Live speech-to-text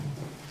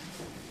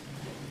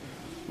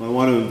I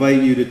want to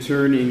invite you to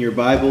turn in your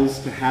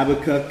Bibles to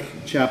Habakkuk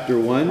chapter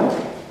 1.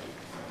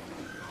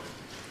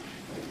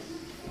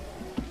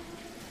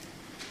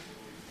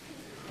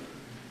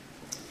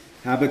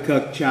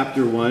 Habakkuk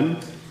chapter 1.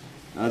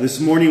 This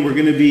morning we're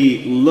going to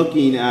be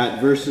looking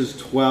at verses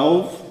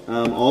 12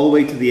 all the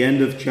way to the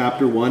end of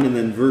chapter 1 and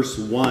then verse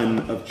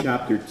 1 of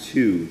chapter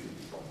 2.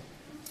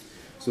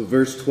 So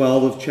verse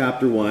 12 of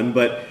chapter 1,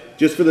 but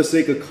just for the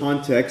sake of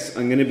context,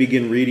 I'm going to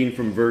begin reading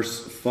from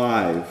verse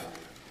 5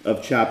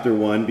 of chapter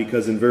 1,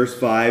 because in verse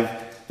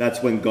 5,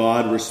 that's when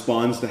God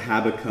responds to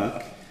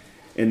Habakkuk.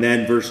 And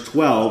then verse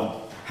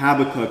 12,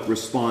 Habakkuk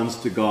responds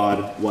to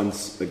God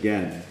once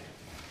again.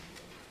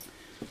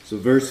 So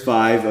verse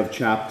 5 of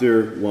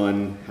chapter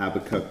 1,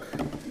 Habakkuk.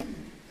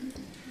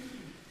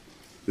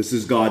 This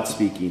is God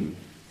speaking.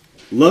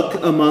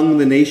 Look among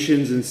the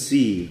nations and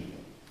see.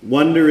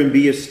 Wonder and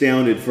be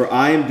astounded, for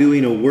I am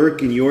doing a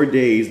work in your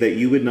days that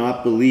you would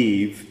not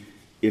believe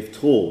if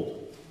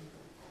told.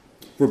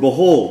 For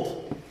behold,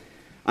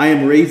 I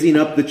am raising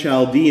up the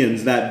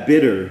Chaldeans, that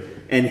bitter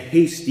and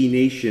hasty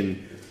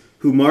nation,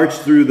 who march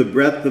through the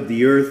breadth of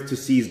the earth to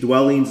seize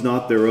dwellings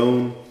not their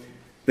own.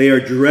 They are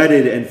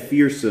dreaded and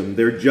fearsome.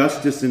 Their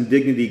justice and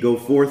dignity go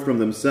forth from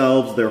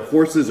themselves. Their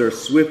horses are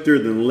swifter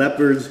than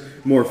leopards,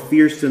 more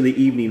fierce than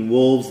the evening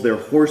wolves. Their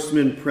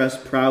horsemen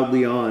press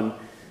proudly on.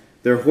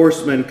 Their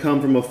horsemen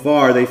come from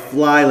afar. They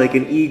fly like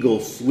an eagle,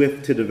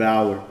 swift to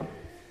devour.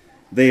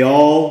 They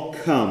all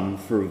come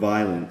for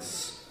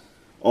violence,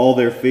 all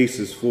their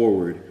faces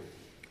forward.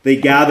 They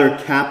gather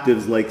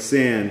captives like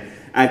sand.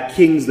 At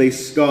kings they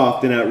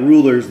scoffed, and at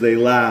rulers they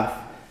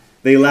laugh.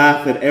 They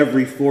laugh at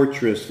every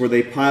fortress, for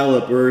they pile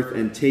up earth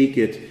and take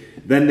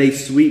it. Then they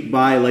sweep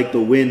by like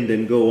the wind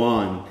and go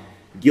on.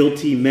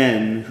 Guilty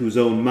men whose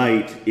own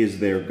might is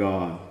their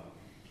God.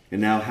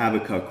 And now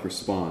Habakkuk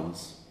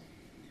responds.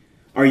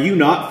 Are you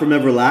not from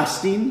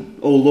everlasting,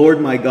 O Lord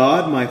my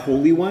God, my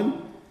Holy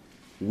One?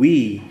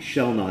 We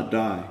shall not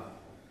die.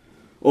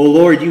 O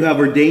Lord, you have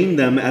ordained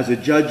them as a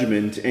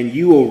judgment, and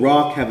you, O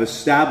rock, have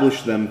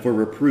established them for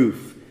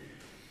reproof.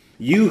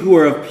 You who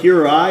are of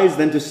purer eyes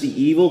than to see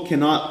evil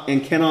cannot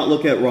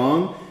look at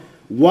wrong.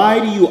 Why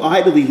do you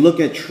idly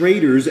look at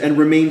traitors and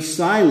remain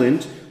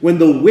silent when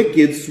the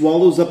wicked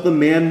swallows up the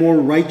man more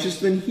righteous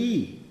than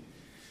he?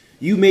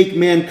 You make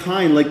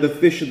mankind like the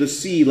fish of the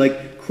sea,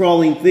 like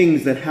crawling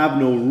things that have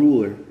no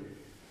ruler.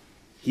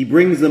 He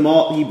brings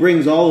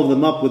all of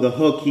them up with a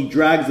hook. He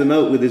drags them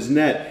out with his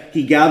net.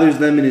 He gathers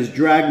them in his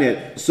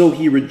dragnet, so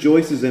he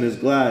rejoices and is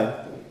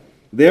glad.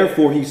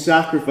 Therefore he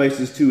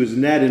sacrifices to his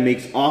net and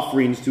makes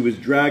offerings to his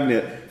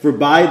dragnet, for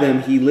by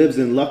them he lives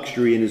in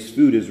luxury and his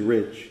food is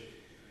rich.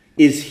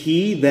 Is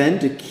he then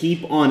to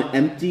keep on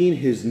emptying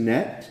his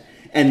net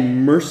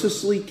and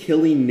mercilessly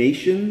killing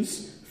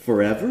nations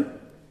forever?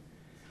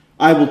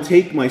 I will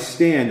take my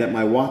stand at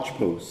my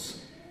watchposts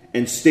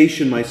and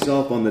station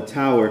myself on the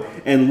tower,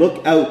 and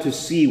look out to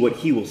see what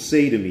he will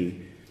say to me,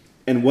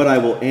 and what I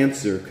will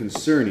answer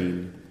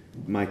concerning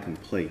my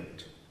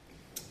complaint.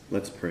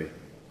 Let's pray.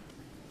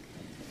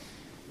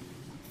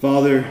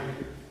 Father,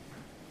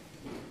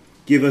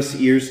 give us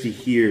ears to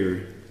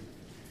hear,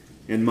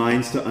 and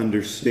minds to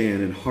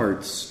understand, and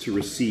hearts to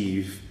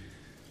receive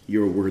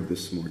your word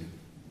this morning.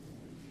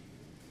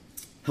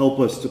 Help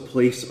us to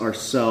place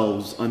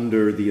ourselves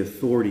under the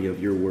authority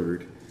of your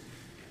word,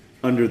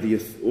 under the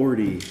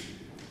authority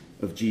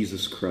of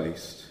Jesus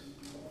Christ,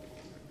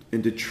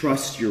 and to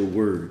trust your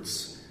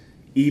words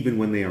even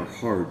when they are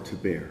hard to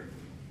bear.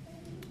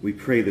 We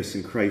pray this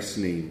in Christ's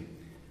name.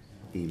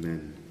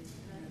 Amen.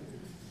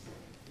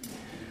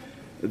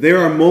 There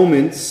are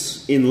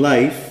moments in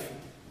life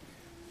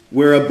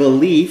where a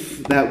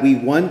belief that we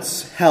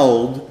once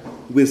held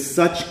with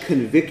such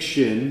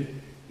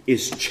conviction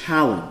is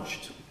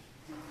challenged.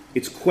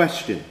 It's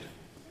questioned.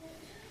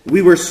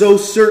 We were so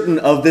certain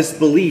of this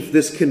belief,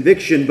 this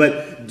conviction,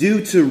 but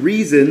due to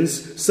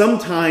reasons,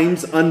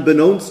 sometimes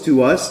unbeknownst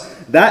to us,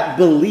 that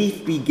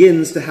belief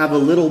begins to have a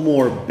little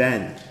more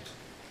bend.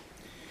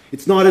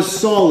 It's not as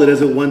solid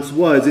as it once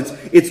was.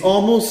 It's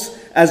almost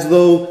as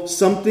though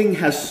something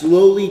has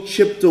slowly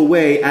chipped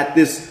away at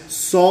this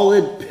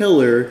solid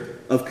pillar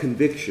of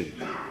conviction.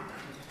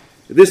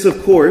 This,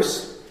 of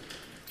course,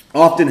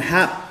 often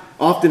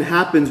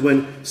happens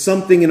when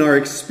something in our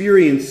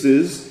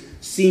experiences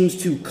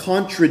seems to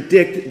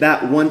contradict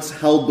that once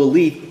held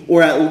belief,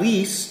 or at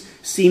least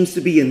seems to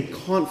be in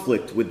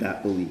conflict with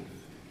that belief.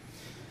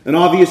 An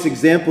obvious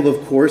example,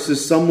 of course,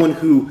 is someone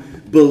who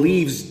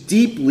believes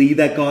deeply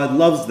that God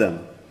loves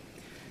them,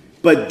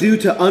 but due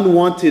to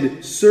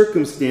unwanted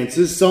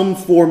circumstances, some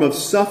form of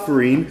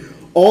suffering,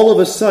 all of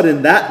a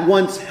sudden that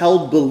once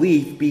held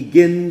belief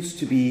begins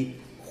to be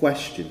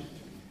questioned.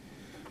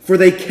 For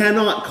they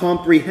cannot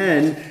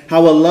comprehend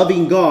how a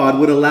loving God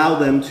would allow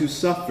them to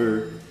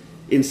suffer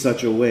in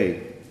such a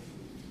way.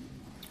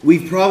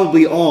 We've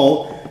probably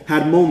all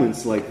had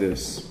moments like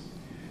this.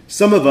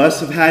 Some of us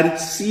have had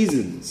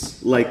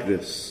seasons like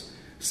this.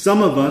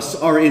 Some of us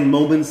are in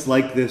moments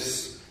like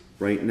this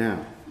right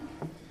now.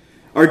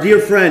 Our dear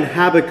friend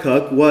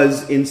Habakkuk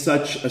was in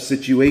such a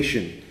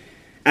situation.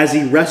 as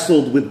he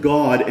wrestled with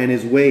God and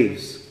his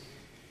ways.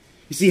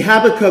 You see,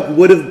 Habakkuk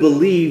would have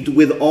believed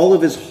with all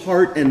of his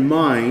heart and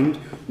mind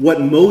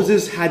what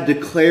Moses had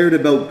declared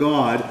about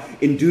God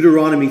in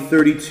Deuteronomy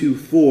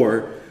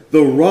 32:4.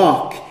 The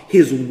rock,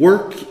 his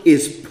work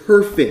is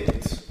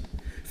perfect.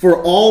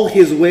 For all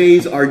his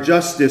ways are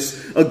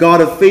justice, a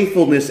God of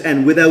faithfulness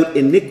and without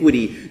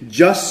iniquity.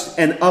 Just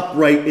and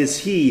upright is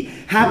he.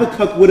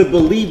 Habakkuk would have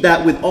believed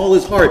that with all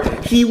his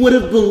heart. He would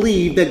have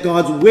believed that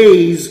God's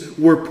ways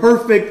were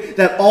perfect,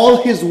 that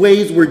all his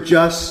ways were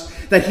just,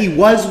 that he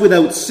was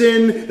without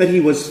sin, that he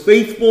was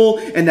faithful,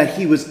 and that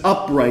he was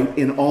upright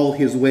in all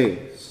his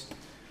ways.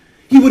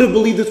 He would have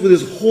believed this with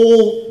his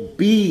whole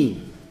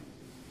being.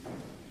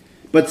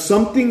 But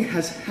something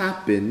has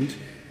happened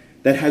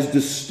that has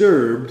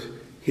disturbed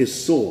his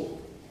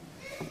soul.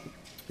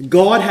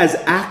 God has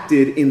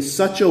acted in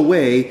such a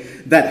way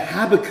that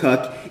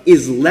Habakkuk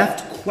is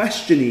left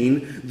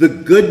questioning the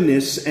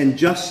goodness and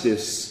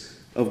justice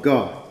of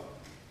God.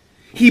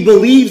 He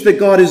believes that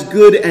God is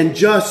good and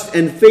just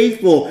and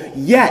faithful,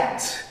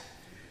 yet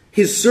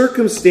his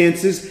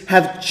circumstances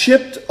have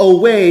chipped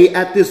away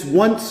at this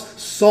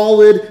once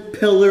solid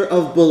pillar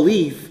of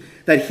belief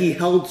that he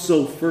held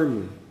so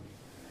firmly.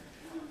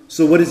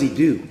 So what does he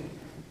do?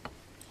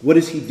 What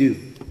does he do?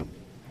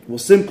 Well,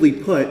 simply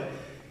put,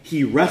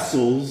 he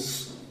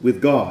wrestles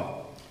with God.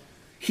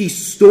 He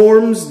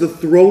storms the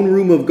throne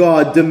room of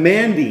God,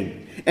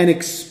 demanding and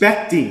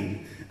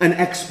expecting an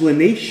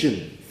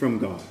explanation from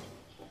God.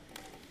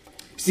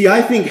 See,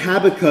 I think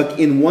Habakkuk,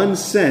 in one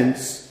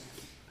sense,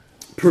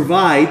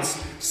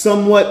 provides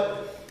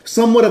somewhat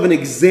of an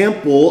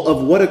example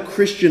of what a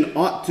Christian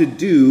ought to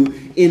do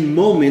in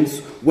moments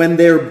when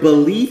their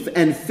belief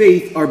and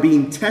faith are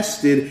being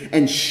tested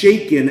and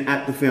shaken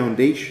at the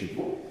foundation.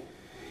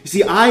 You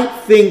see, I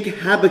think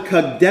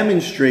Habakkuk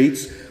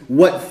demonstrates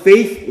what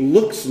faith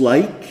looks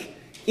like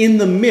in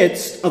the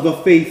midst of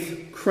a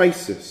faith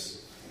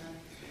crisis.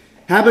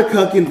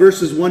 Habakkuk in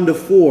verses 1 to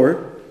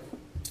 4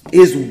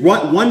 is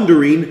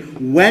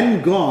wondering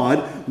when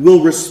God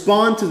will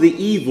respond to the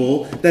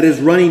evil that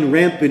is running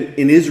rampant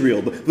in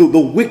Israel, the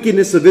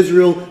wickedness of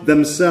Israel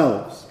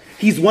themselves.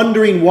 He's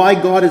wondering why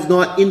God has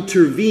not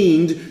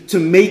intervened to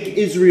make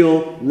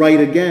Israel right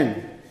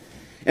again.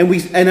 And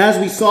as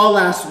we saw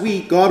last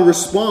week, God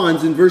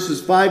responds in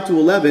verses 5 to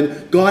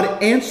 11.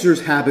 God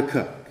answers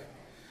Habakkuk.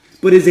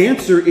 But his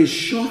answer is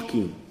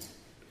shocking.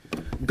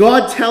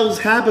 God tells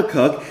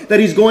Habakkuk that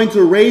he's going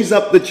to raise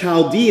up the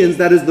Chaldeans,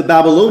 that is the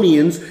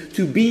Babylonians,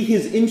 to be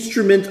his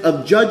instrument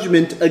of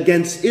judgment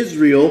against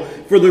Israel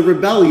for the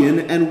rebellion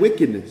and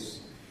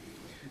wickedness.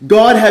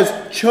 God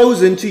has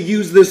chosen to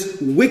use this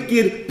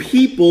wicked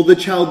people, the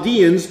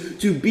Chaldeans,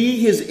 to be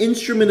his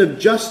instrument of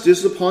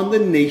justice upon the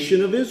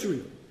nation of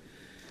Israel.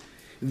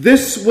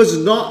 This was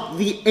not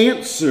the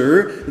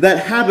answer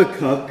that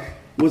Habakkuk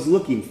was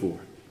looking for.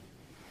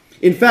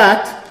 In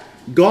fact,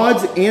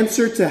 God's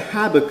answer to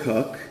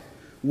Habakkuk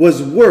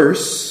was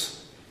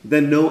worse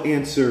than no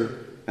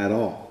answer at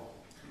all.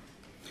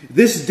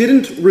 This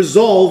didn't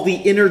resolve the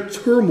inner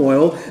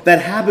turmoil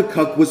that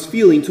Habakkuk was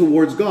feeling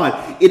towards God.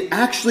 It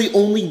actually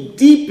only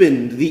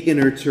deepened the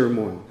inner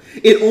turmoil.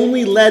 It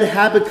only led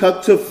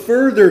Habakkuk to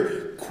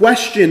further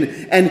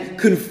question and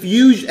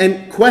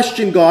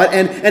question God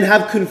and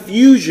have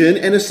confusion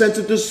and a sense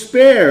of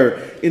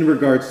despair in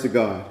regards to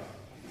God.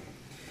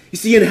 You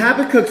see, in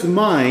Habakkuk's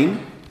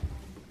mind,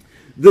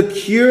 the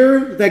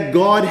cure that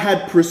God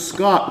had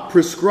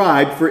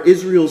prescribed for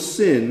Israel's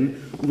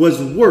sin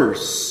was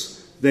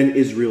worse than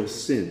Israel's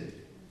sin.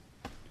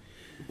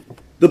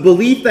 The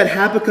belief that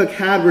Habakkuk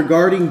had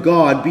regarding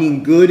God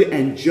being good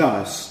and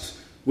just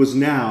was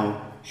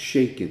now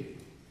shaken.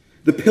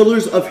 The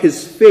pillars of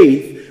his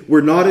faith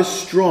were not as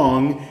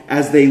strong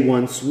as they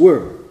once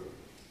were.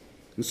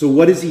 And so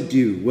what does he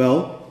do?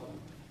 Well,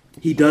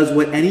 he does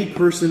what any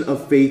person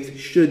of faith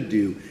should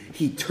do.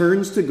 He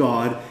turns to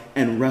God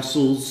and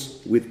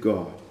wrestles with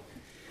God.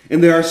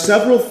 And there are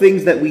several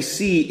things that we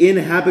see in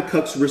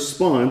Habakkuk's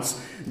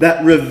response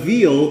that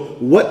reveal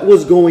what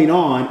was going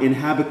on in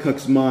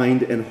Habakkuk's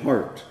mind and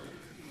heart.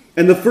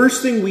 And the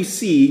first thing we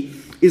see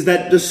is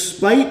that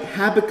despite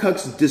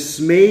Habakkuk's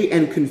dismay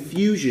and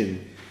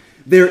confusion,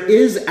 there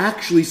is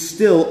actually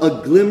still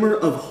a glimmer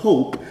of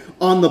hope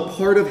on the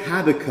part of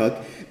Habakkuk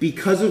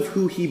because of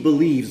who he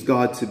believes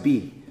God to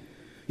be.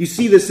 You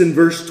see this in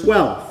verse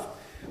 12,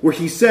 where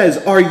he says,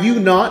 "Are you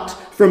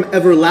not from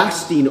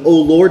everlasting, O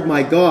Lord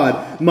my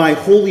God, my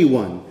Holy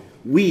One?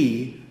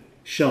 We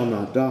shall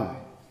not die."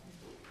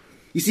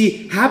 You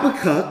see,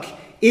 Habakkuk,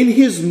 in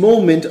his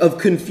moment of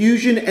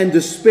confusion and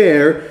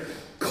despair,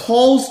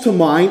 calls to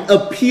mind,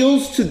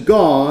 appeals to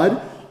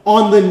God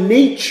on the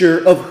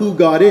nature of who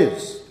God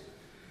is.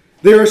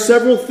 There are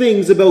several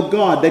things about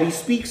God that he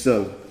speaks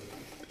of.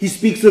 He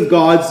speaks of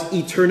God's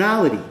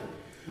eternality.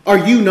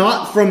 Are you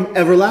not from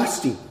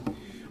everlasting?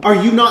 Are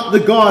you not the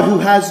God who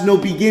has no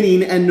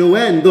beginning and no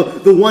end,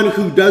 the one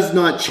who does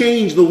not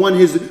change, the one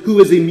who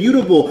is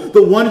immutable,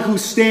 the one who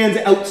stands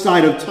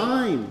outside of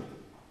time?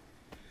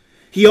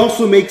 He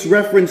also makes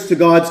reference to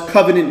God's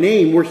covenant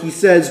name where he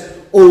says,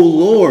 O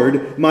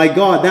Lord, my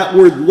God. That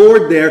word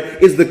Lord there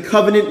is the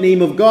covenant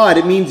name of God.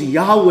 It means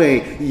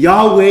Yahweh,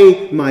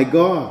 Yahweh, my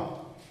God.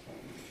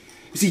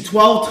 You see,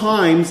 12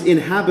 times in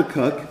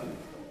Habakkuk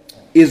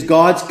is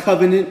God's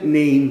covenant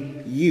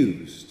name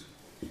used.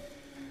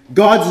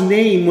 God's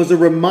name was a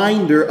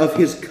reminder of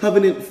his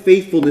covenant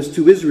faithfulness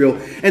to Israel.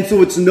 And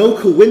so it's no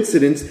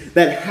coincidence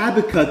that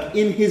Habakkuk,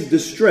 in his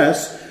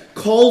distress,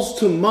 calls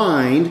to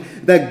mind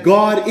that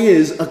God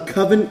is a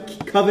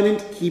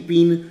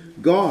covenant-keeping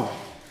God.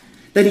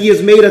 That he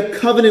has made a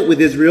covenant with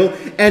Israel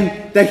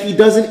and that he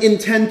doesn't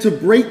intend to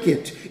break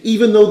it,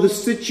 even though the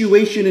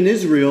situation in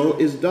Israel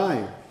is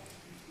dire.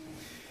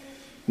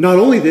 Not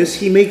only this,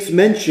 he makes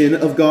mention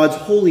of God's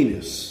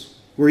holiness,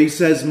 where he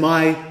says,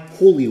 my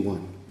Holy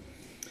One.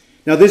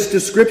 Now, this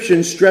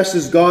description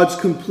stresses God's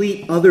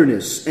complete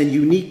otherness and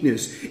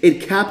uniqueness.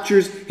 It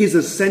captures his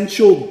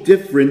essential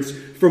difference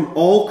from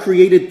all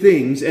created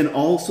things and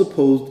all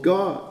supposed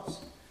gods.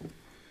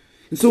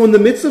 And so in the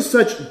midst of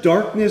such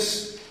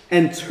darkness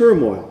and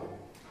turmoil,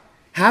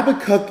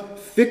 Habakkuk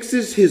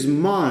fixes his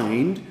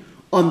mind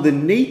on the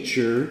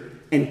nature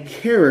and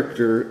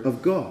character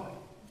of God.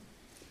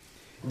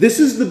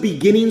 This is the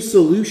beginning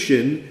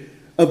solution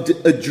of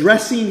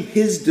addressing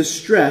his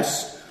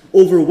distress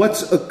over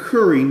what's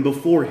occurring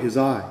before his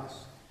eyes.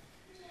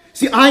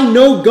 See, I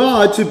know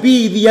God to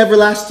be the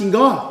everlasting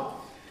God.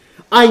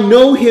 I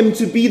know him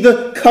to be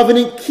the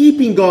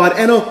covenant-keeping God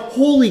and a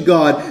holy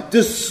God,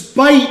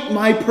 despite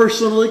my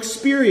personal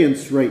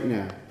experience right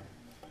now.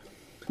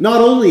 Not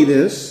only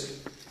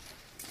this,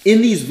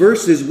 in these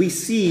verses we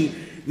see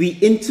the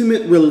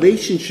intimate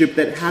relationship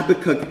that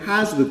Habakkuk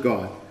has with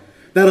God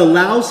that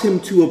allows him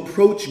to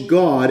approach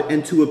God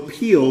and to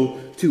appeal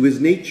to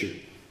his nature.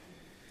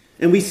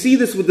 And we see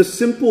this with the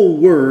simple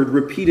word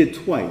repeated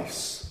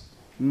twice,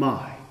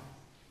 my.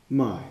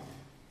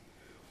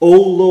 O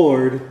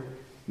Lord,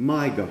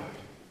 my God,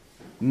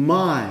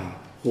 my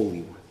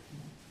Holy One.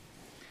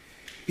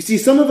 You see,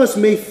 some of us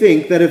may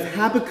think that if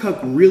Habakkuk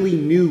really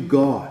knew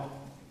God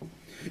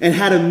and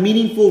had a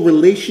meaningful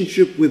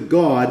relationship with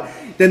God,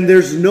 then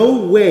there's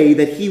no way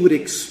that he would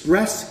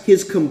express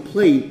his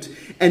complaint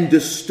and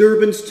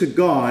disturbance to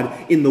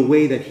God in the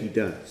way that he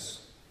does.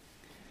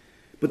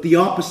 But the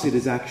opposite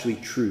is actually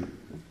true.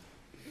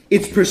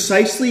 It's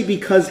precisely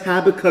because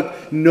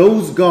Habakkuk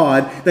knows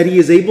God that he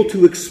is able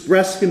to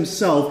express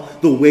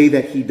himself the way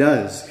that he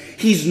does.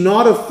 He's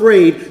not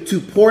afraid to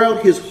pour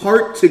out his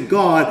heart to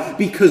God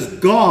because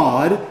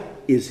God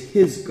is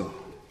his God.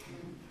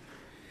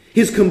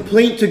 His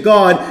complaint to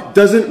God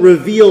doesn't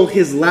reveal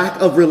his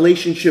lack of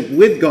relationship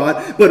with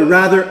God, but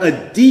rather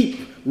a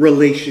deep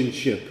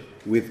relationship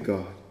with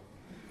God.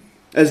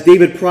 As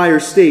David Pryor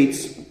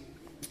states,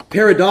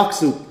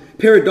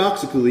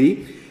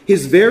 paradoxically,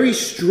 his very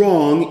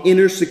strong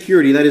inner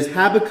security, that is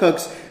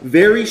Habakkuk's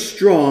very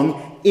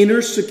strong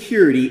inner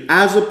security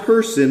as a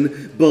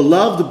person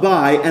beloved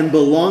by and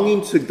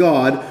belonging to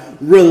God,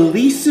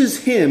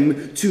 releases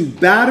him to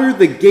batter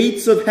the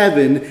gates of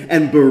heaven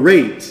and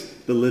berate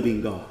the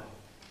living God.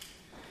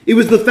 It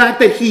was the fact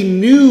that he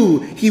knew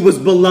he was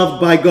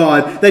beloved by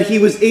God that he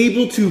was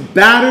able to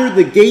batter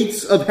the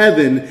gates of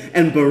heaven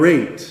and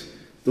berate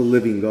the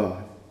living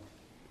God.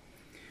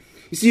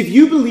 You see, if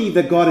you believe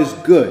that God is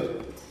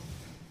good,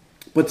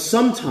 but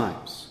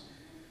sometimes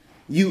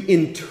you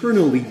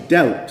internally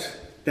doubt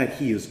that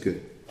he is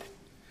good,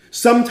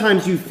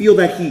 sometimes you feel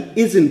that he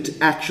isn't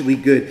actually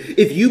good,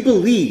 if you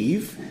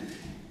believe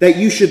that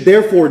you should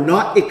therefore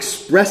not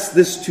express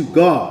this to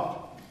God,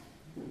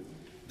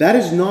 that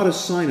is not a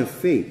sign of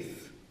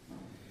faith,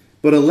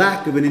 but a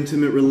lack of an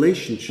intimate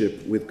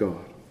relationship with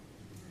God.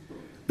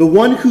 The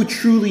one who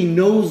truly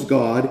knows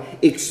God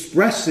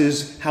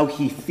expresses how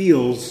he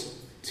feels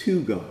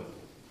to God.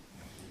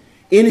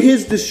 In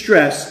his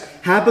distress,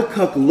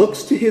 Habakkuk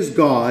looks to his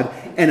God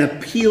and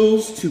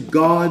appeals to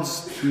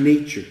God's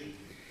nature.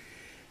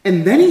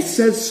 And then he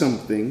says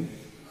something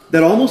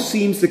that almost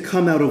seems to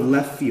come out of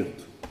left field.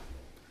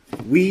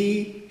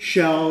 We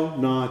shall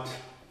not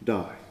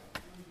die.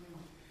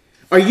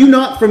 Are you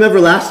not from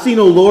everlasting,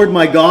 O Lord,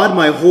 my God,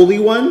 my Holy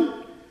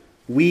One?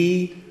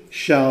 We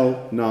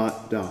shall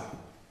not die.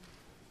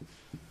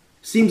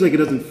 Seems like it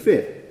doesn't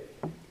fit.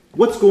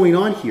 What's going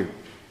on here?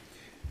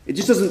 It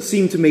just doesn't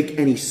seem to make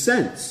any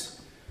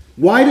sense.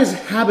 Why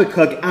does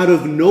Habakkuk out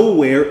of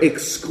nowhere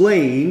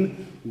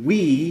exclaim,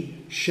 we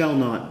shall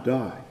not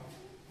die?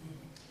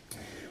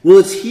 Well,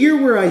 it's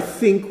here where I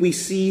think we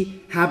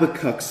see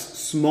Habakkuk's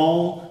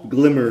small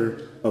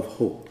glimmer of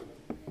hope.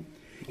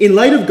 In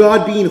light of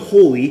God being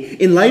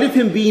holy, in light of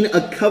him being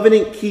a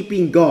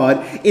covenant-keeping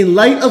God, in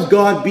light of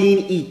God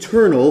being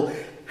eternal,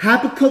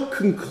 Habakkuk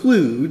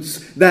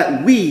concludes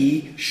that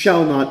we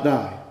shall not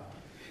die.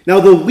 Now,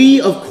 the we,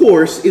 of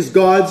course, is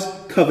God's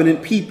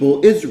covenant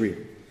people, Israel.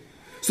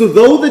 So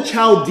though the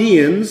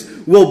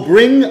Chaldeans will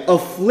bring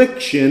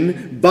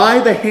affliction by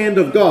the hand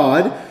of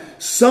God,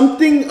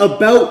 something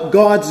about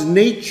God's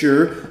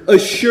nature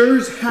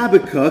assures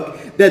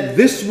Habakkuk that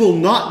this will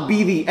not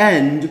be the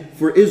end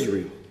for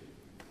Israel.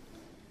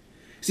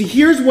 See,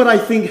 here's what I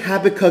think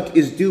Habakkuk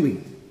is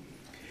doing.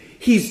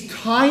 He's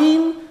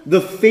tying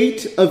the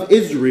fate of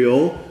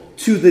Israel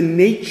to the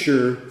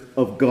nature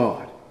of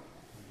God.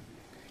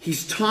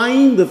 He's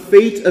tying the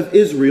fate of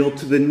Israel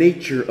to the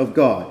nature of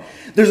God.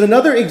 There's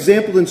another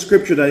example in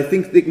Scripture that I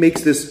think that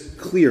makes this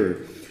clearer.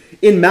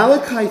 In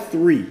Malachi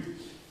 3,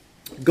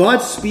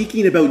 God's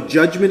speaking about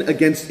judgment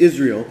against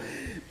Israel,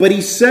 but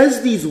he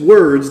says these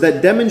words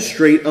that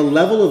demonstrate a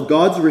level of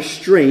God's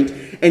restraint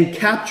and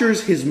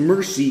captures his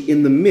mercy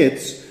in the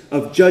midst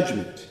of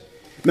judgment.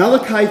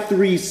 Malachi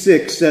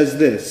 3:6 says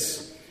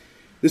this.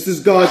 This is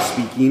God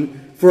speaking.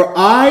 For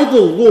I, the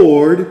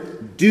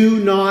Lord,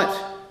 do not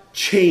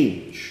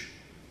change.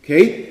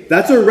 Okay?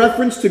 That's a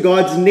reference to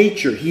God's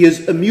nature. He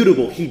is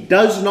immutable. He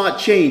does not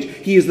change.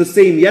 He is the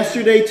same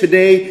yesterday,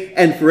 today,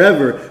 and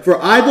forever.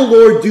 For I, the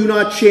Lord, do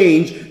not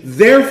change.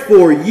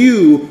 Therefore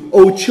you,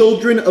 O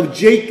children of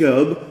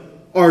Jacob,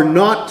 are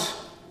not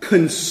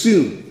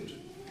consumed.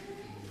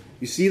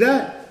 You see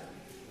that?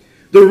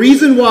 The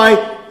reason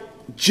why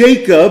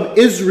Jacob,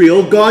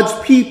 Israel, God's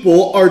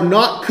people are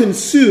not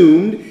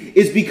consumed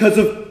is because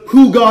of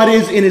who God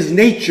is in his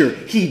nature.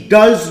 He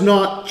does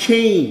not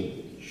change.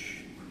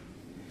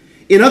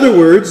 In other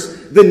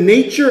words, the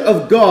nature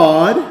of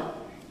God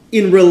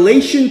in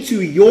relation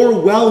to your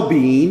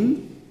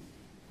well-being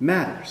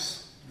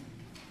matters.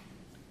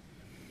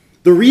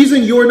 The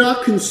reason you're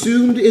not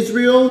consumed,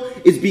 Israel,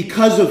 is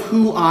because of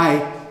who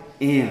I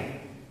am.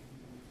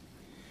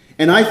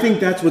 And I think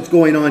that's what's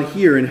going on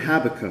here in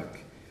Habakkuk.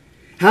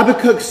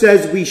 Habakkuk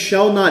says we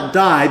shall not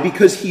die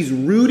because he's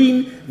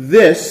rooting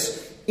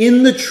this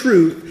in the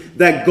truth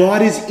that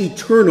God is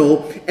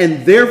eternal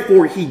and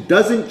therefore he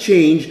doesn't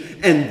change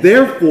and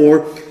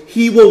therefore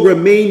he will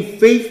remain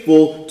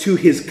faithful to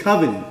his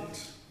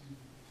covenant.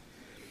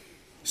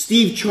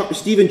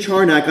 Stephen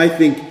Charnock, I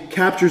think,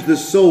 captures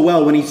this so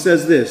well when he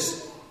says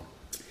this.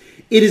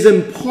 It is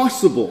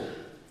impossible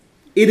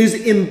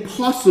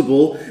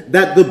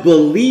that the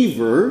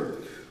believer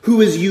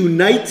who is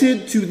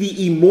united to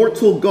the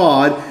immortal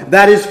God,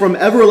 that is from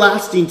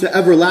everlasting to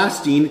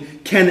everlasting,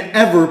 can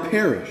ever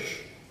perish.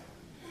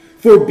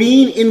 For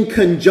being in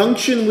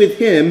conjunction with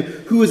him,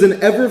 who is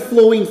an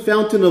ever-flowing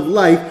fountain of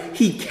life,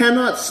 he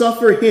cannot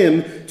suffer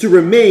him to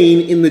remain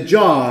in the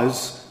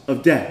jaws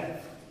of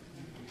death.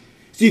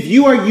 See, if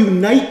you are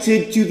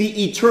united to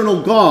the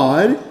eternal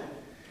God,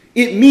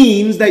 it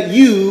means that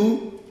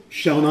you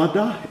shall not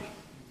die.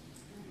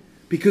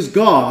 Because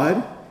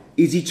God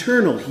is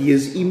eternal. He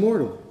is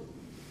immortal.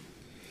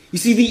 You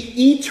see,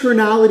 the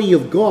eternality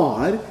of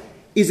God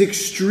is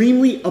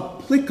extremely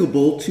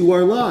applicable to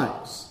our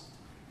lives.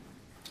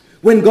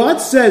 When God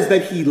says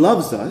that he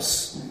loves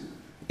us,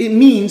 it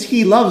means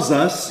he loves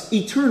us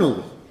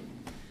eternally.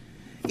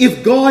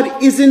 If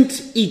God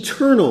isn't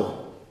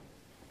eternal,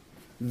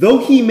 though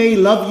he may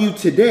love you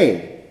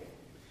today,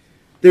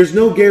 there's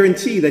no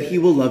guarantee that he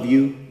will love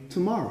you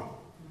tomorrow.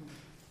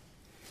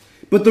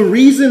 But the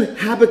reason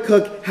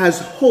Habakkuk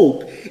has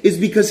hope is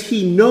because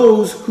he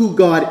knows who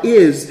God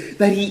is,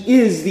 that he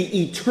is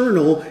the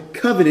eternal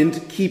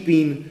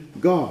covenant-keeping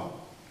God.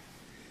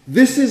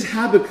 This is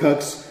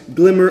Habakkuk's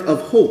glimmer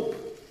of hope.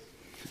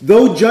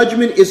 Though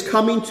judgment is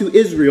coming to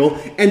Israel,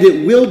 and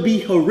it will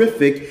be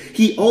horrific,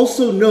 he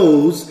also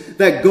knows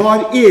that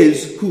God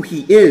is who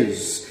he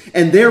is.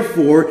 And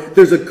therefore,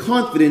 there's a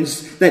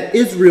confidence that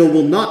Israel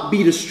will not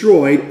be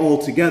destroyed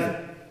altogether.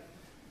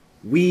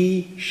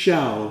 We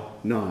shall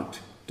not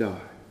die.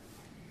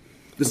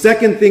 The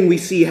second thing we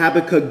see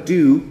Habakkuk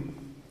do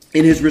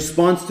in his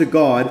response to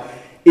God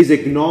is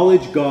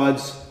acknowledge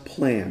God's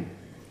plan.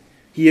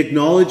 He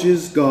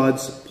acknowledges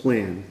God's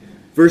plan.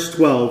 Verse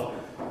 12,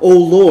 O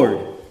Lord,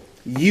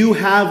 you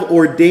have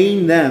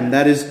ordained them,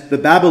 that is, the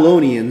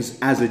Babylonians,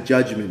 as a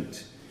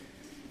judgment.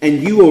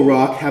 And you, O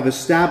rock, have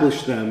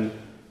established them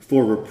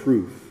for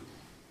reproof.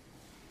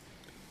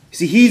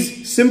 See,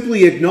 he's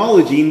simply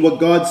acknowledging what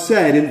God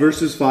said in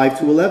verses 5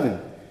 to 11.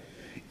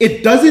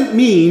 It doesn't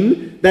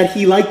mean that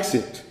he likes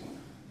it,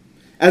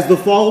 as the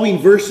following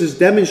verses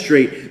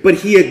demonstrate, but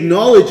he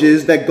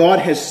acknowledges that God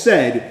has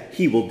said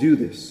he will do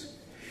this.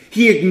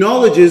 He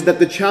acknowledges that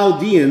the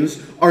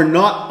Chaldeans are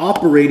not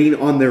operating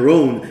on their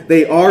own.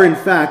 They are, in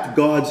fact,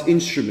 God's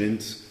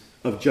instruments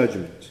of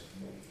judgment.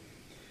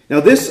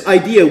 Now, this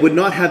idea would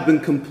not have been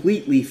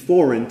completely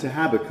foreign to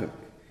Habakkuk.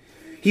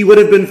 He would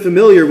have been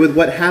familiar with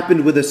what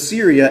happened with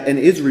Assyria and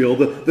Israel,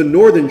 the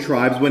northern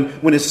tribes,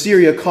 when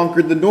Assyria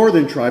conquered the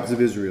northern tribes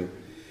of Israel.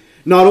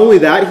 Not only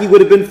that, he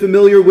would have been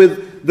familiar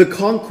with the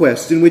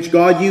conquest in which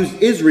God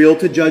used Israel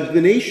to judge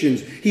the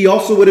nations. He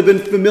also would have been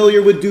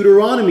familiar with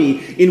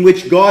Deuteronomy, in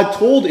which God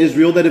told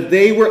Israel that if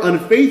they were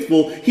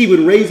unfaithful, he would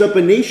raise up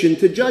a nation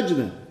to judge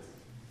them.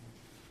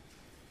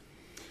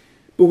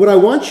 But what I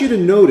want you to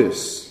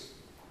notice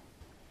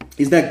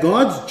is that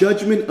God's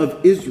judgment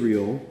of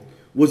Israel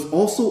was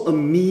also a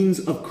means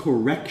of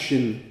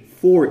correction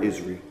for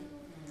Israel.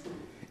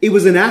 It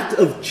was an act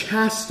of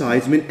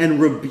chastisement and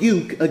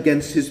rebuke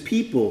against his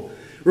people.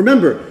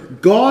 Remember,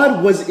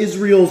 God was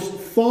Israel's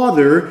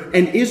father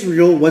and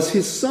Israel was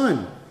his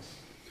son.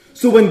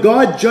 So when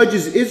God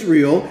judges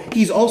Israel,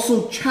 he's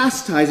also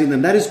chastising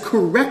them. That is,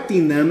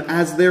 correcting them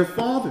as their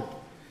father.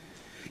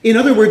 In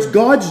other words,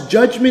 God's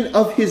judgment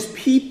of his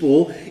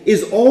people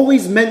is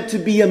always meant to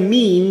be a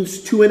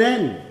means to an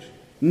end,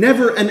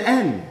 never an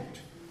end.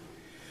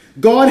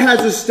 God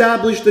has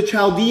established the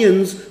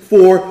Chaldeans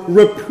for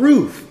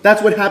reproof.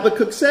 That's what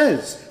Habakkuk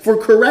says, for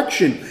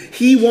correction.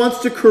 He wants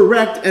to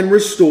correct and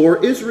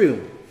restore Israel.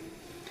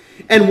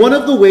 And one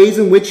of the ways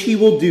in which he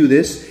will do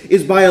this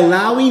is by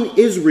allowing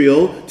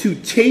Israel to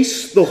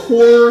taste the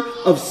horror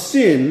of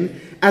sin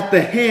at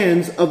the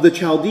hands of the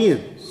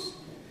Chaldeans.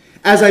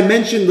 As I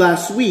mentioned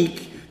last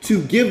week,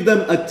 to give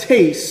them a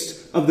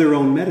taste of their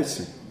own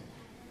medicine.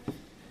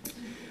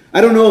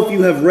 I don't know if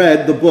you have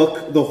read the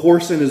book, The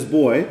Horse and His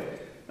Boy.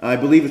 I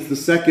believe it's the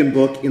second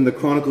book in the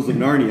Chronicles of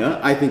Narnia.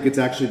 I think it's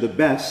actually the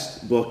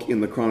best book in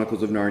the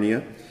Chronicles of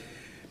Narnia.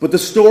 But the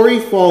story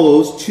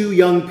follows two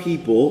young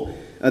people,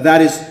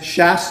 that is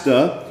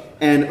Shasta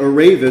and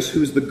Aravis,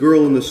 who's the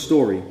girl in the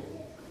story.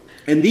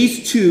 And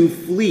these two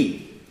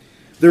flee.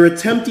 They're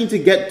attempting to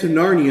get to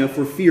Narnia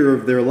for fear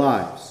of their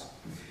lives.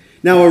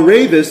 Now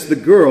Aravis, the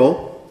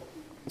girl,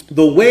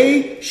 the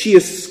way she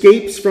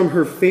escapes from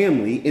her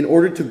family in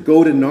order to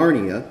go to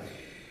Narnia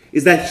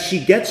is that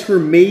she gets her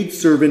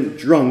maidservant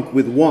drunk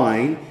with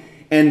wine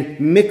and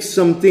mix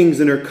some things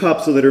in her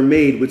cup so that her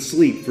maid would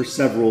sleep for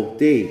several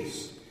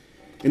days.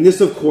 And this,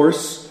 of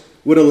course,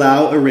 would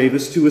allow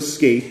Aravis to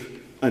escape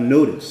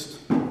unnoticed.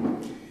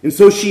 And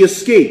so she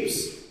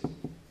escapes.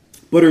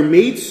 But her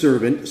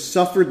maidservant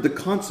suffered the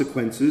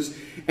consequences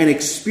and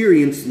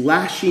experienced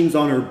lashings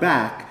on her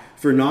back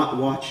for not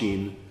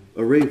watching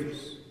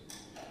Aravis.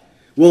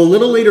 Well, a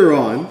little later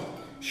on,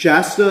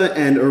 Shasta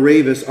and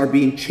Aravis are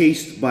being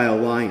chased by a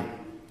lion.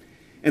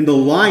 And the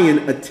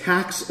lion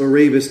attacks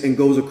Aravis and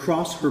goes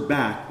across her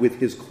back with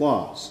his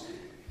claws.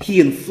 He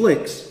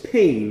inflicts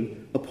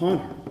pain upon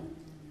her.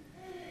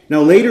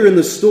 Now, later in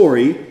the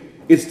story,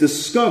 it's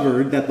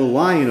discovered that the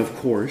lion, of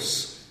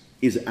course,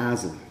 is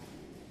Aslan.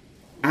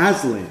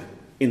 Aslan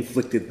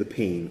inflicted the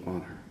pain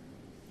on her.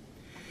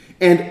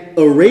 And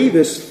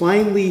Aravis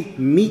finally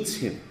meets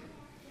him.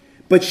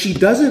 But she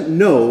doesn't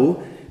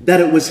know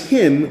that it was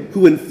him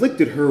who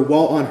inflicted her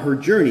while on her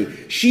journey.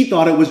 She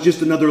thought it was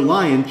just another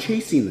lion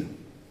chasing them.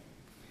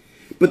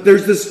 But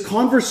there's this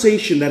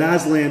conversation that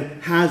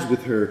Aslan has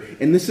with her,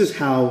 and this is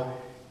how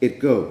it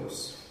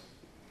goes.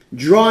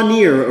 "Draw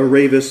near,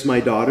 Aravis, my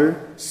daughter.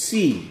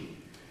 See,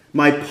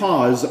 my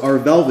paws are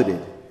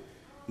velveted.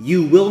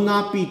 You will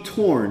not be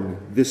torn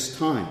this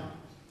time."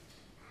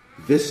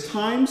 "This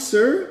time,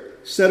 sir?"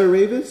 said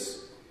Aravis.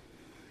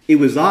 "It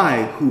was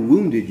I who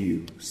wounded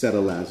you," said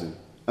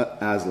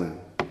Aslan.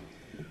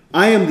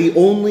 "I am the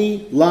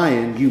only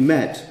lion you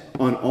met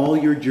on all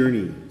your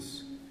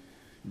journeys.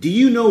 Do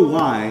you know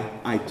why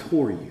I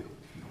tore you?"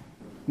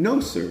 "No,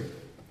 sir."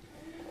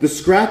 "The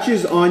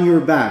scratches on your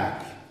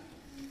back,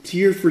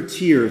 tear for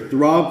tear,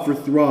 throb for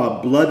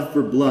throb, blood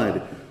for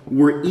blood,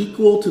 were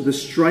equal to the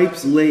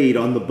stripes laid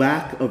on the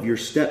back of your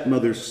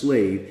stepmother's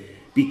slave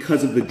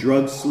because of the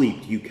drugged sleep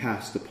you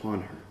cast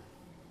upon her.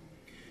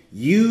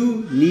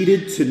 You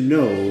needed to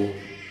know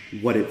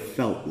what it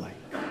felt like."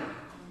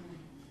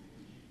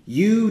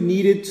 You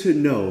needed to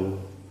know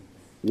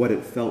what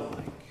it felt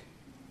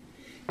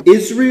like.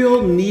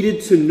 Israel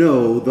needed to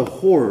know the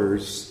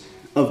horrors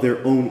of their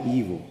own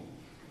evil.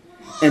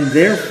 And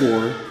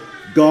therefore,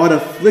 God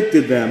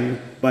afflicted them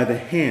by the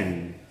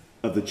hand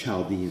of the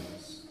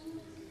Chaldeans.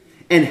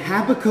 And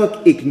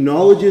Habakkuk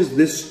acknowledges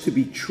this to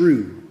be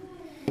true,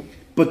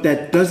 but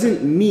that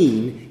doesn't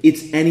mean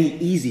it's any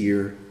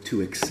easier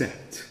to accept.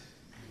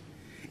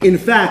 In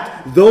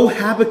fact, though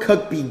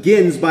Habakkuk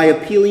begins by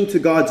appealing to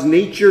God's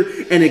nature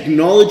and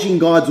acknowledging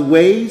God's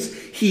ways,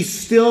 he's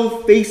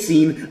still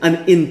facing an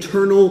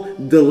internal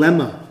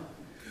dilemma.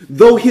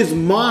 Though his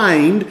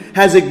mind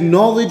has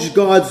acknowledged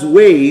God's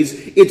ways,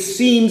 it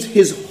seems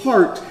his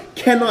heart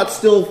cannot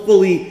still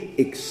fully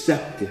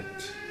accept it.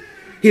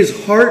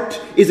 His heart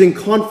is in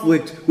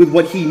conflict with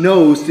what he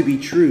knows to be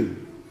true.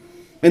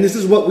 And this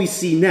is what we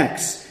see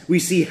next. We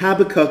see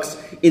Habakkuk's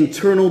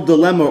internal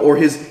dilemma, or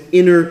his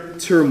inner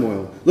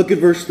turmoil. Look at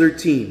verse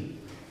 13.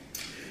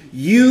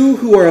 "You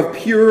who are of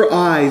pure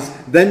eyes,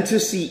 then to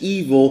see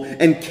evil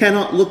and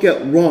cannot look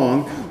at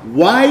wrong,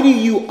 why do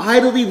you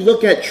idly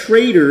look at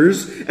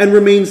traitors and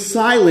remain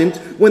silent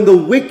when the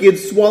wicked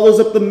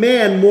swallows up the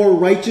man more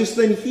righteous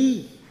than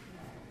he?"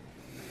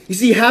 You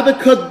see,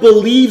 Habakkuk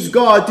believes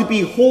God to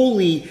be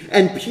holy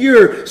and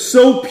pure,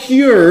 so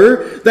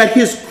pure that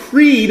his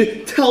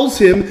creed tells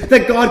him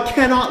that God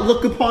cannot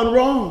look upon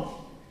wrong.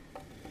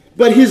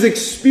 But his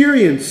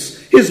experience,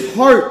 his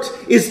heart,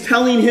 is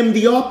telling him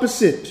the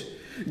opposite.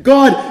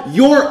 God,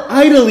 you're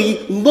idly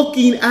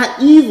looking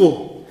at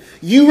evil.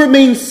 You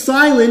remain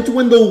silent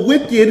when the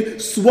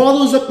wicked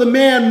swallows up the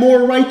man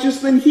more righteous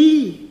than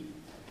he.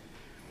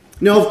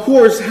 Now, of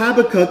course,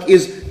 Habakkuk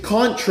is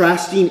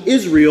contrasting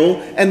Israel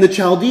and the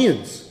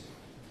Chaldeans.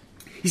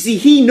 You see,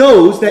 he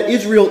knows that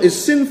Israel is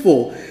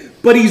sinful,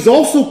 but he's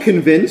also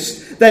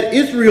convinced that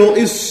Israel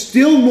is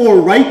still more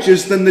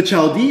righteous than the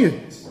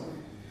Chaldeans.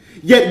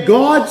 Yet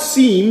God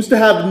seems to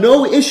have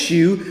no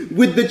issue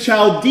with the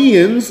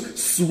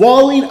Chaldeans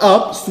swallowing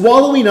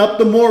up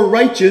the more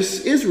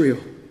righteous Israel.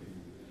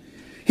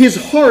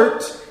 His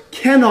heart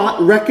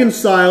cannot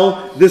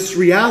reconcile this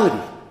reality.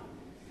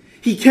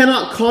 He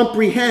cannot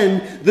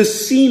comprehend the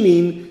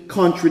seeming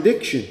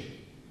contradiction.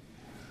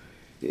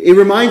 It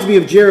reminds me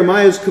of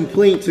Jeremiah's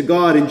complaint to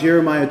God in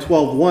Jeremiah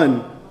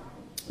 12:1,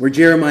 where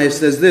Jeremiah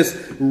says this,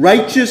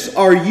 "Righteous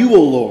are you,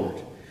 O Lord,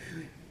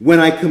 when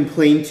I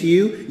complain to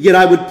you, yet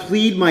I would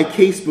plead my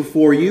case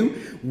before you.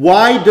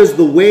 Why does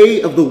the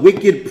way of the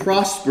wicked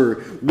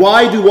prosper?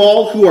 Why do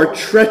all who are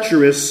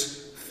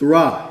treacherous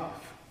thrive?"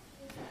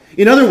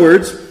 In other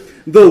words,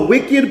 the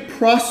wicked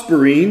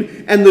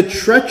prospering and the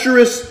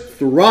treacherous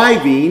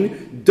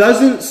thriving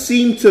doesn't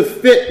seem to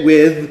fit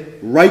with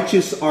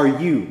 "righteous are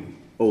you,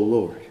 O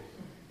Lord."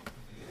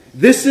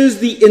 This is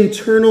the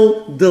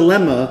internal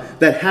dilemma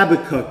that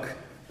Habakkuk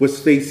was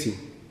facing.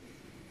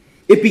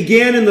 It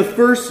began in the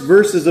first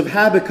verses of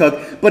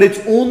Habakkuk, but it's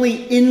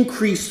only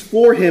increased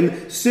for him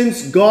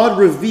since God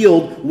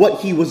revealed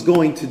what he was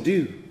going to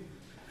do.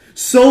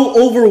 So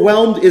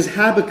overwhelmed is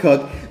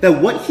Habakkuk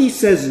that what he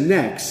says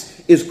next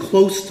is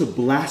close to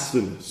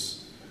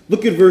blasphemous.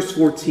 Look at verse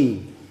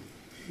 14.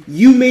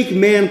 "You make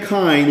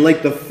mankind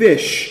like the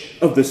fish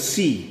of the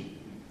sea,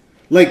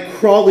 like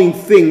crawling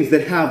things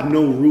that have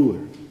no ruler."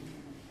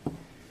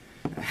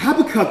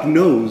 Habakkuk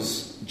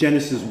knows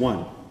Genesis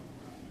 1.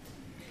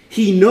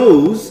 He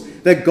knows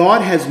that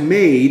God has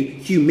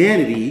made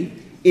humanity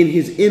in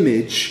his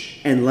image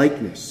and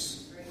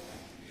likeness.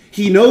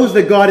 He knows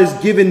that God has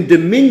given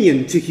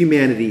dominion to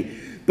humanity,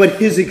 but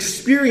his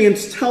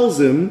experience tells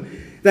him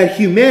that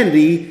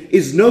humanity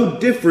is no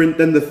different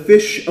than the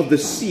fish of the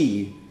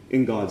sea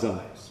in God's eyes.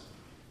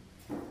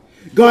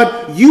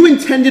 God, you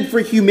intended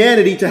for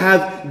humanity to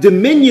have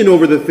dominion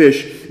over the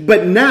fish,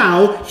 but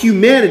now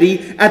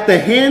humanity, at the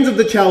hands of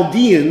the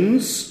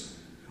Chaldeans,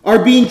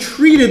 are being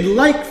treated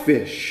like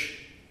fish,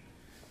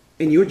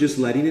 and you're just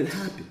letting it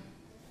happen.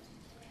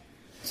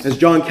 As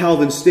John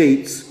Calvin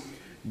states,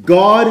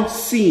 God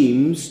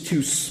seems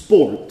to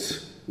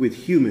sport with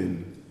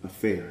human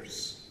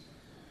affairs.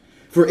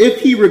 For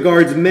if he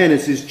regards men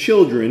as his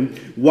children,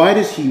 why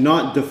does he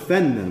not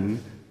defend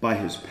them by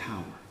his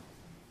power?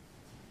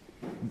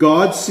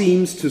 God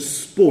seems to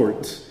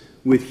sport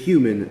with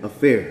human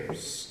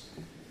affairs.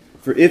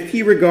 For if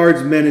he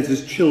regards men as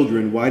his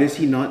children, why does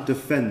he not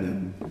defend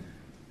them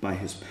by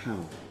his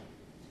power?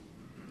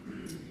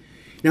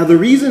 Now, the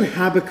reason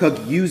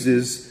Habakkuk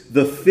uses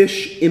the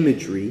fish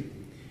imagery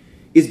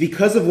is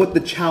because of what the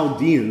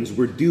Chaldeans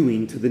were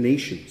doing to the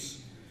nations.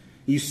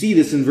 You see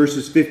this in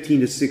verses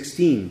 15 to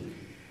 16.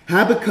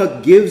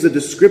 Habakkuk gives a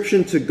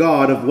description to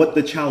God of what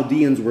the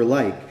Chaldeans were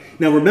like.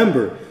 Now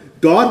remember,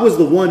 God was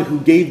the one who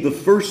gave the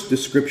first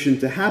description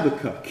to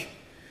Habakkuk.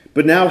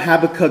 But now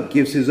Habakkuk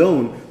gives his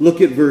own.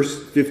 Look at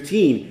verse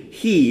 15.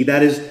 He,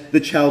 that is the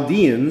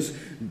Chaldeans,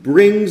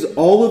 brings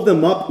all of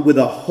them up with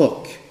a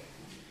hook.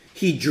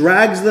 He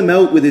drags them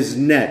out with his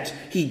net.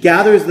 He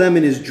gathers them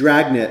in his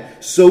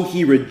dragnet, so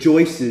he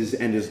rejoices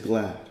and is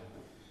glad.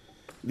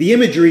 The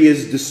imagery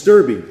is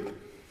disturbing.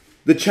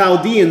 The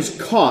Chaldeans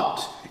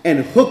caught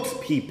and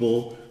hooked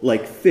people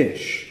like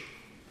fish.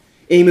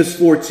 Amos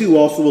 4:2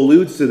 also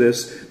alludes to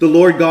this. The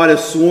Lord God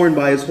has sworn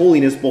by his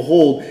holiness,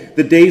 behold,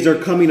 the days are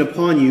coming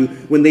upon you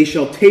when they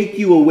shall take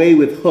you away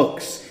with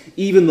hooks,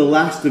 even the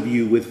last of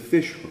you with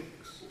fish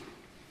hooks.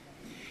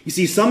 You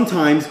see,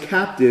 sometimes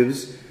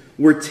captives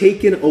were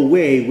taken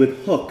away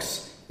with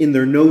hooks in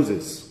their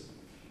noses,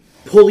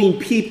 pulling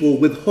people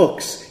with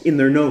hooks in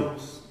their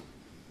nose.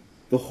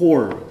 The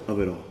horror of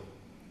it all.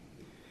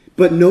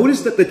 But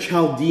notice that the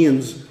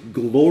Chaldeans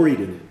gloried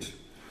in it.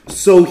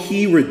 So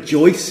he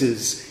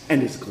rejoices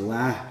and is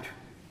glad.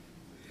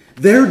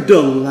 They're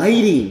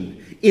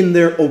delighting in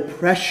their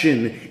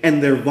oppression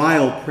and their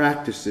vile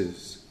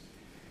practices.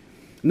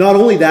 Not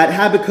only that,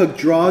 Habakkuk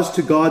draws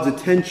to God's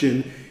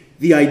attention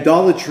the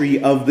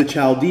idolatry of the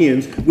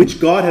Chaldeans, which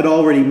God had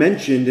already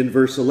mentioned in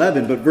verse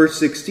 11. But verse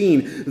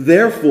 16,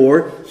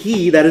 therefore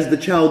he, that is the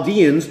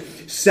Chaldeans,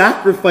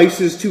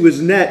 sacrifices to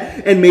his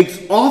net and makes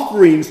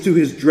offerings to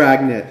his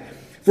dragnet.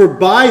 For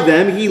by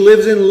them he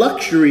lives in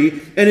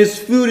luxury, and his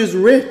food is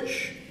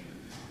rich.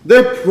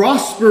 They're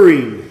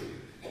prospering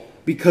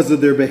because of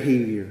their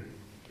behavior.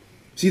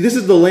 See, this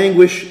is the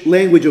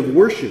language of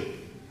worship.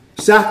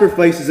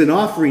 Sacrifices and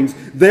offerings.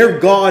 Their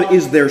God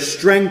is their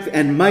strength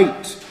and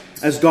might,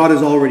 as God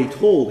has already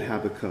told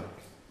Habakkuk.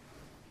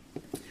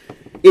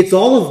 It's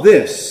all of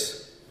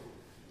this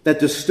that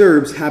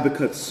disturbs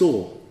Habakkuk's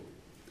soul.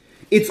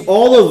 It's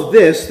all of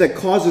this that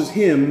causes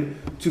him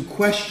to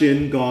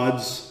question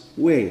God's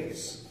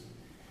ways.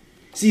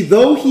 See,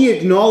 though he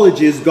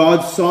acknowledges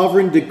God's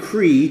sovereign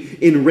decree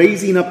in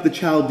raising up the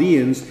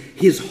Chaldeans,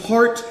 his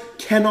heart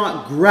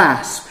cannot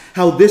grasp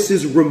how this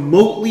is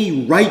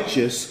remotely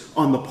righteous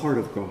on the part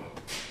of God.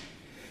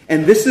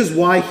 And this is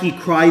why he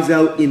cries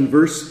out in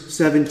verse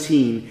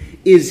 17,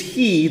 is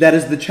he, that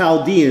is the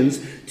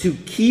Chaldeans, to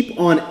keep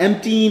on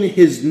emptying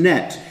his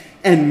net,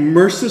 and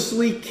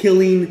mercilessly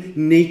killing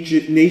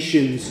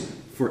nations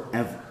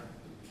forever.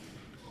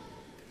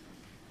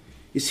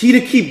 Is he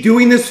to keep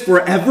doing this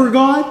forever,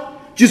 God?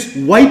 Just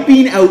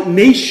wiping out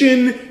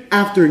nation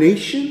after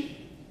nation?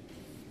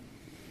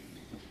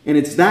 And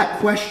it's that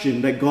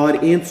question that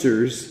God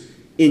answers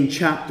in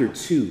chapter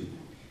 2.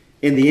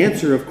 And the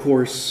answer, of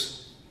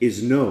course,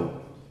 is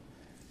no.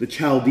 The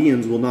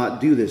Chaldeans will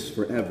not do this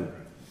forever.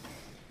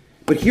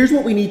 But here's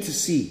what we need to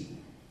see.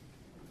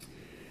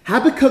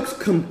 Habakkuk's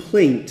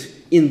complaint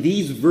in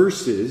these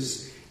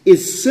verses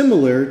is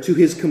similar to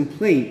his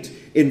complaint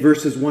in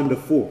verses 1 to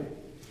 4.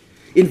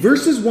 In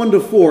verses 1 to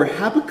 4,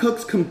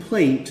 Habakkuk's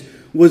complaint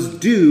was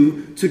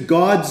due to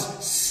God's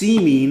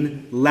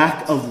seeming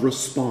lack of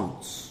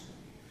response.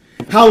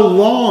 How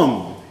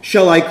long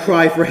shall I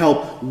cry for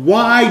help?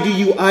 Why do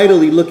you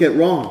idly look at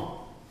wrong?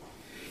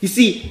 You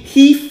see,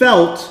 he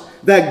felt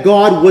that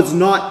God was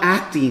not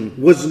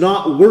acting, was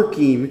not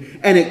working,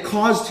 and it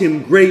caused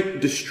him great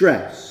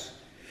distress.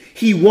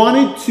 He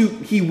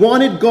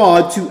wanted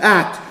God to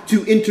act,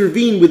 to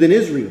intervene within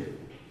Israel.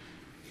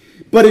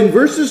 But in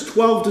verses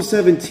 12 to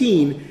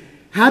 17,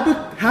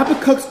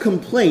 Habakkuk's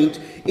complaint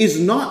is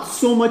not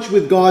so much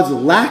with God's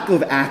lack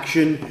of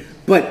action,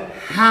 but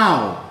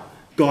how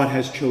God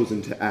has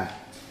chosen to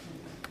act.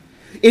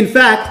 In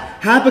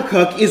fact,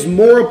 Habakkuk is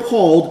more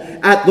appalled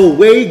at the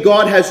way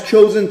God has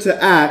chosen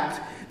to act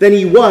than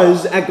he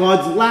was at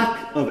God's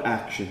lack of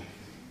action.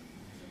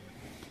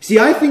 See,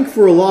 I think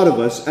for a lot of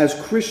us as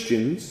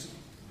Christians,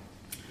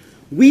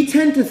 we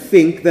tend to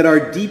think that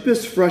our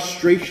deepest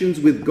frustrations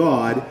with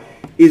God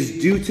is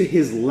due to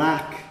his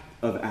lack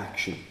of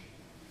action.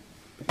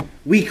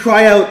 We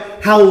cry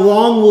out, how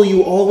long will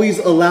you always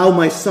allow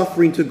my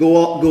suffering to go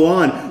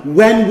on?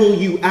 When will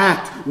you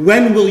act?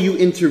 When will you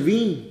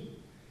intervene?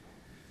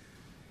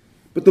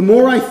 But the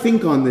more I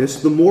think on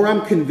this, the more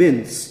I'm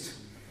convinced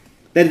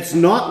that it's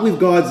not with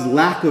God's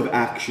lack of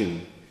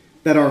action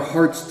that our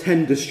hearts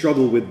tend to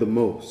struggle with the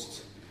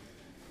most,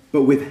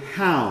 but with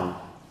how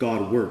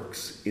God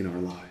works in our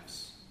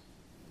lives.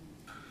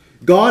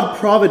 God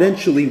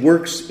providentially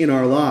works in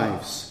our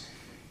lives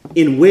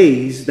in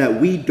ways that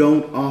we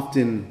don't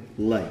often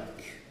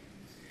like.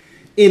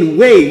 In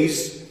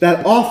ways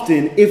that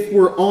often, if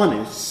we're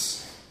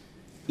honest,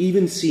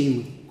 even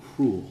seem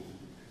cruel.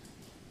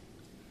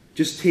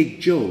 Just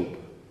take Job,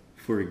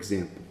 for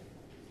example.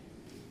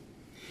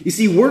 You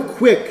see, we're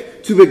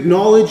quick to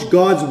acknowledge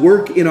God's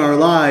work in our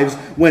lives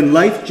when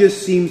life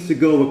just seems to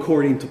go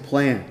according to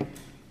plan.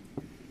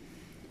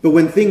 But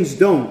when things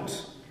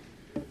don't,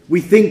 we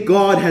think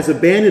God has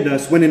abandoned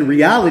us, when in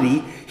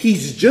reality,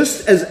 he's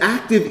just as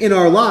active in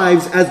our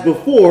lives as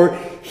before.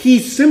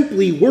 He's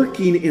simply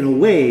working in a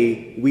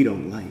way we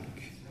don't like.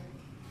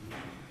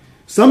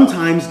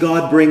 Sometimes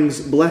God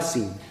brings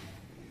blessing.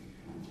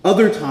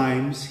 Other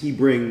times he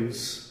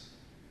brings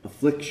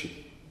affliction.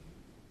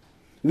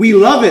 We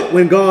love it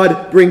when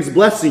God brings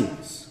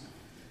blessings,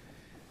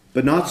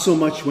 but not so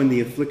much when the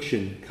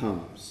affliction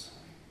comes.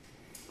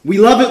 We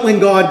love it when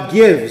God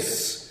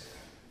gives.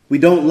 We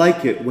don't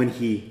like it when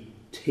he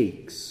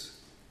takes.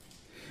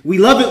 We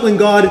love it when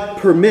God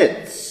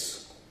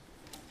permits.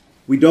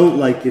 We don't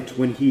like it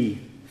when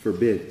he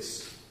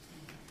forbids.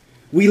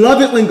 We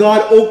love it when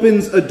God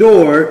opens a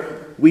door.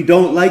 We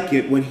don't like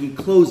it when he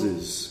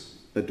closes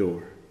a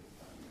door.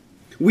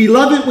 We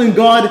love it when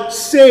God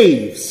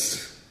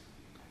saves,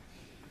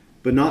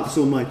 but not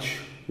so much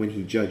when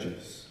he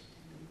judges.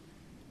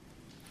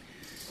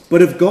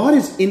 But if God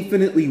is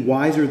infinitely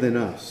wiser than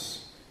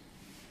us,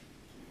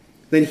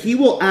 then he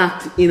will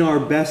act in our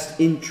best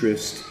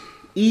interest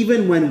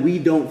even when we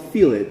don't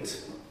feel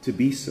it to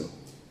be so.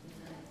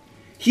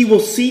 He will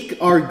seek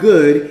our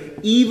good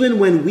even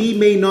when we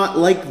may not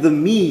like the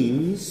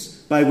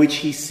means by which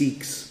he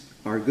seeks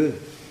our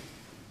good.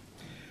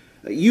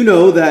 You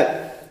know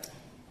that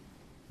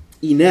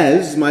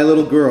Inez, my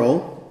little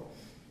girl,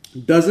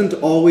 doesn't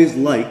always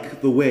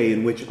like the way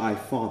in which I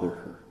father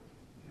her.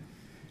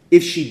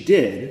 If she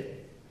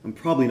did, I'm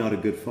probably not a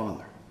good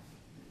father.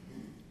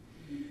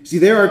 See,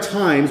 there are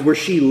times where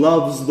she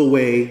loves the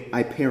way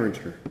I parent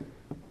her.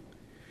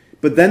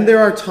 But then there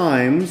are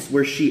times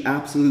where she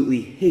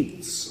absolutely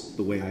hates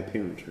the way I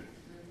parent her.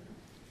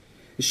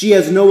 She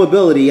has no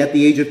ability at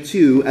the age of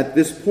 2, at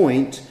this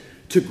point,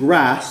 to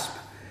grasp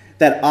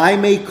that I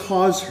may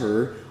cause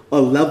her a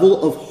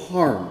level of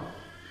harm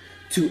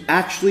to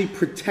actually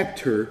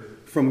protect her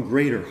from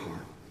greater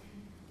harm.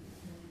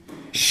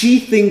 She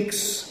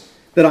thinks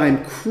that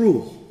I'm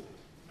cruel.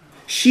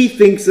 She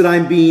thinks that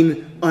I'm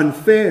being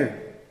unfair.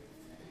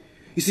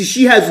 You see,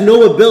 she has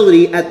no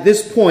ability at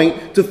this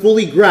point to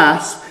fully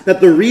grasp that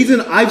the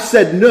reason I've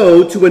said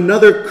no to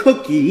another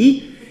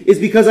cookie is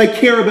because I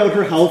care about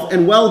her health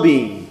and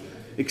well-being.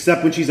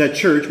 Except when she's at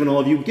church, when all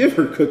of you give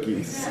her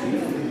cookies.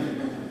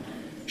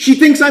 She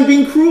thinks I'm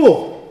being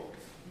cruel.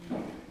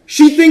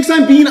 She thinks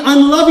I'm being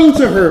unloving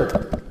to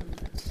her.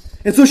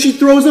 And so she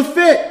throws a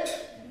fit.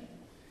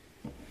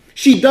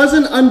 She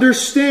doesn't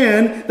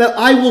understand that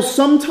I will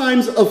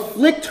sometimes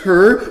afflict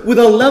her with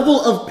a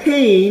level of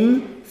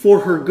pain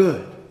for her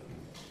good.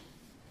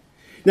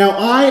 Now,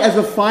 I, as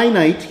a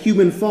finite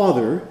human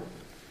father,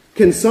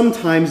 can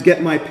sometimes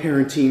get my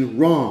parenting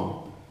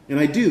wrong. And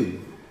I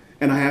do.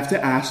 And I have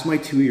to ask my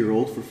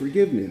 2-year-old for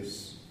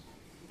forgiveness.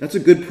 That's a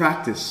good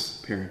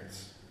practice,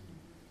 parents.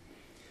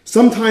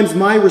 Sometimes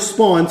my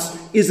response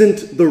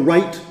isn't the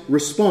right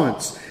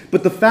response.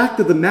 But the fact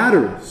of the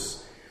matter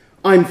is,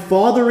 I'm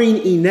fathering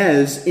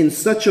Inez in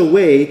such a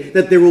way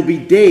that there will be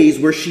days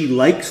where she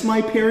likes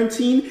my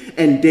parenting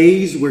and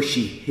days where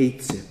she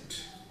hates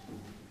it.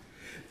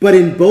 But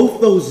in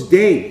both those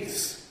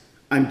days,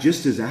 I'm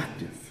just as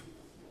active.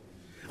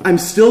 I'm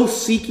still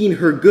seeking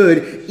her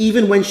good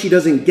even when she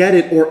doesn't get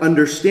it or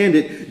understand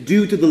it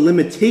due to the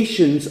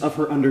limitations of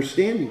her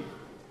understanding.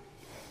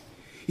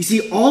 You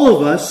see, all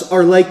of us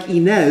are like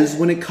Inez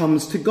when it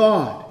comes to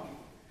God.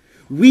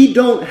 We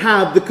don't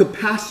have the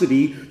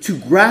capacity to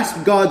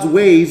grasp God's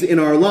ways in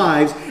our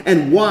lives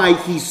and why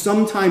he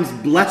sometimes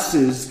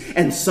blesses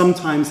and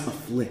sometimes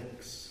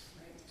afflicts.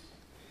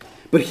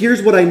 But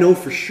here's what I know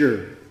for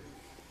sure.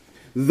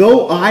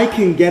 Though I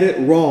can get it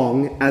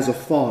wrong as a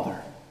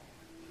father,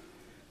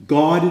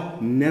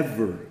 God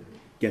never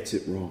gets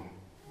it wrong.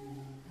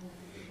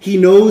 He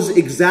knows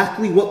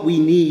exactly what we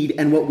need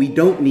and what we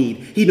don't need.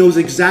 He knows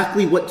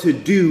exactly what to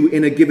do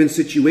in a given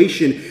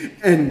situation,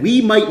 and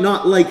we might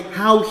not like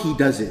how he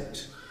does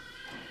it,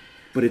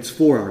 but it's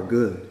for our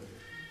good.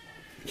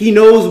 He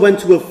knows when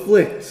to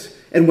afflict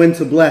and when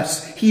to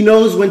bless. He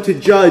knows when to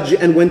judge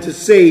and when to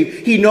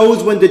save. He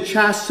knows when to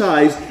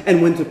chastise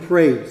and when to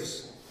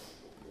praise.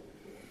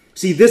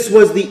 See, this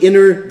was the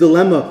inner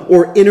dilemma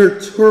or inner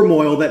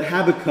turmoil that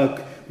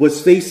Habakkuk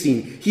was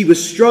facing. He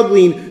was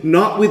struggling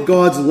not with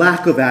God's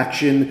lack of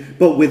action,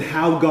 but with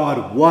how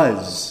God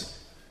was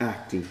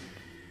acting.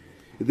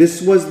 This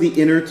was the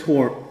inner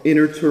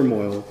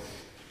turmoil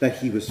that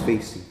he was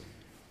facing.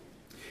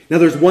 Now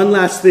there's one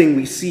last thing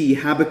we see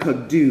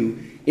Habakkuk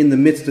do in the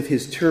midst of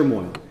his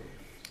turmoil,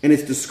 and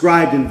it's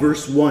described in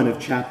verse 1 of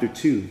chapter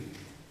 2.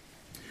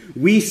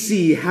 We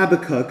see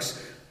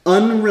Habakkuk's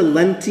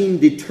unrelenting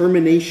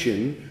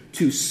determination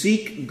to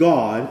seek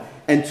God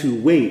and to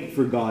wait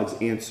for God's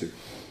answer.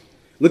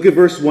 Look at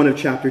verse 1 of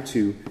chapter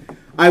 2.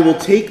 I will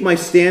take my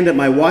stand at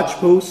my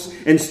watchposts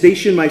and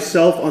station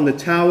myself on the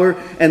tower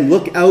and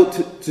look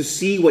out to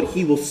see what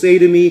he will say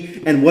to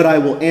me and what I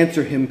will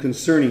answer him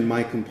concerning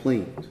my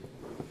complaint.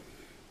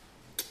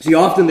 See,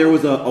 often there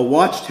was a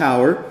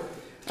watchtower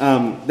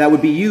that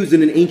would be used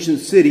in an ancient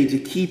city to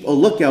keep a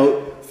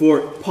lookout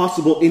for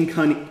possible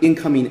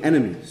incoming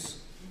enemies.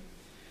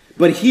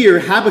 But here,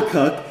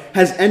 Habakkuk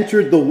has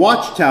entered the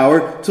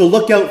watchtower to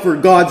look out for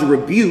God's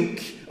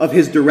rebuke of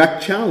his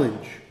direct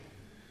challenge.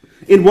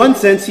 In one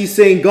sense, he's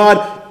saying,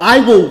 God, I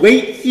will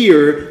wait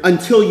here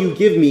until you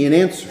give me an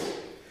answer.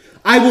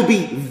 I will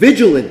be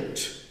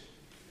vigilant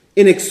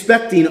in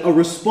expecting a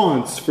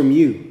response from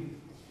you.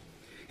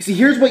 You see,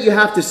 here's what you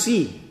have to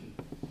see.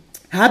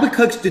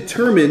 Habakkuk's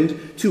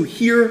determined to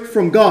hear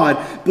from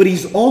God, but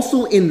he's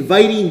also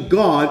inviting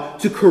God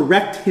to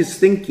correct his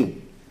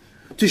thinking,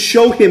 to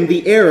show him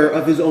the error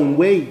of his own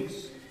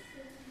ways.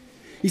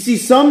 You see,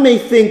 some may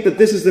think that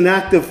this is an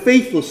act of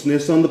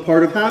faithlessness on the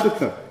part of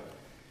Habakkuk.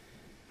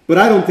 But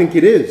I don't think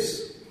it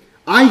is.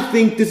 I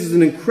think this is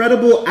an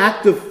incredible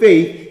act of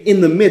faith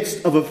in the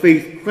midst of a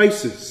faith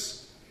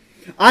crisis.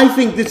 I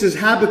think this is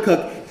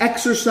Habakkuk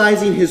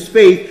exercising his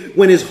faith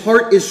when his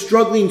heart is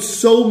struggling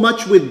so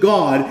much with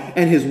God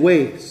and his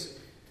ways.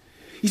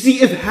 You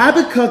see, if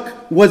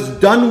Habakkuk was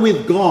done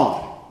with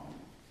God,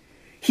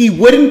 he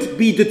wouldn't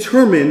be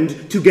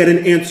determined to get an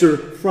answer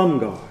from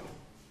God.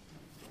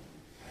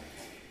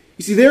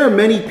 You see, there are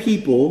many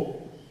people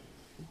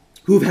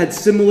who've had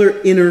similar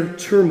inner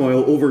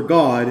turmoil over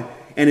God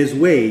and his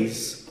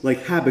ways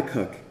like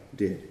Habakkuk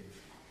did.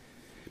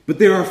 But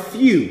there are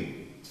few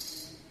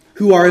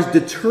who are as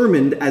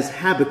determined as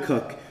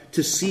Habakkuk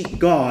to seek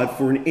God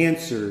for an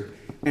answer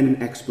and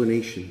an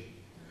explanation,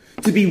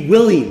 to be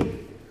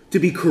willing to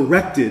be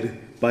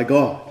corrected by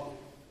God.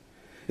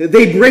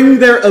 They bring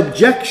their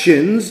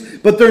objections,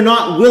 but they're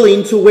not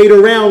willing to wait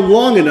around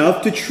long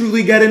enough to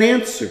truly get an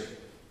answer.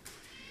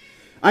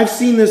 I've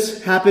seen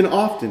this happen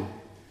often.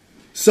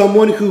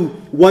 Someone who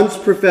once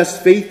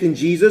professed faith in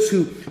Jesus,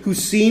 who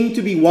seemed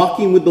to be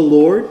walking with the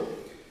Lord,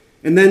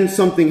 and then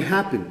something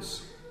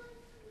happens.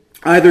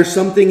 Either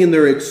something in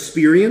their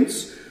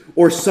experience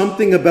or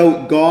something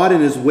about God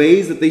and his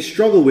ways that they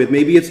struggle with.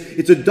 Maybe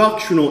it's a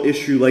doctrinal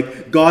issue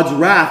like God's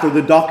wrath or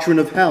the doctrine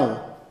of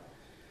hell.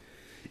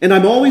 And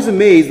I'm always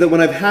amazed that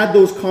when I've had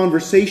those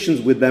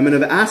conversations with them and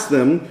have asked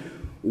them,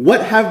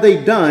 what have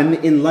they done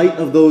in light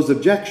of those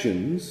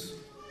objections?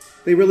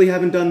 They really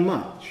haven't done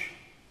much.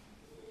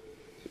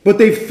 But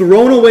they've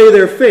thrown away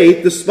their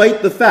faith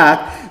despite the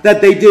fact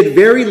that they did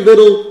very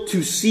little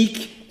to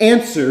seek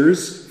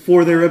answers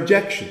for their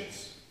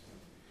objections.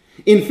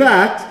 In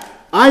fact,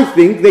 I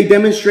think they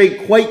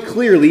demonstrate quite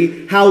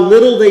clearly how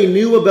little they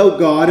knew about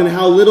God and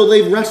how little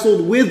they've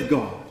wrestled with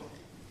God.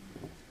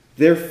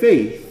 Their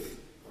faith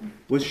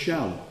was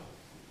shallow.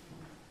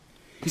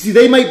 You see,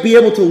 they might be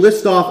able to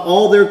list off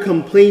all their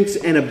complaints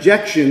and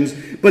objections,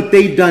 but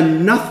they've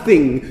done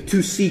nothing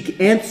to seek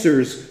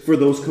answers for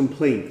those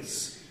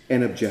complaints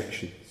and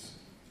objections.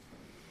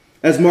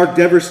 As Mark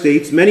Dever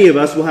states, many of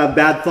us will have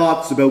bad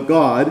thoughts about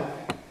God,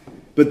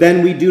 but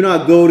then we do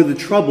not go to the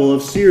trouble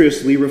of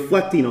seriously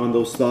reflecting on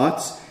those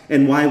thoughts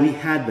and why we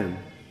had them.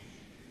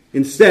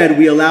 Instead,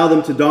 we allow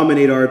them to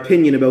dominate our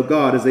opinion about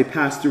God as they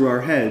pass through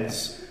our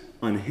heads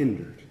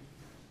unhindered.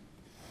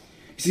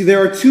 You see,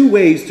 there are two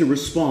ways to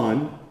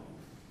respond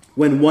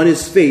when one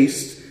is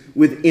faced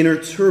with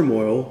inner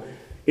turmoil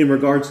in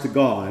regards to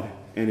God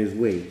and his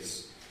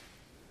ways.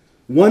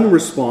 One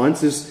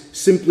response is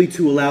simply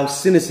to allow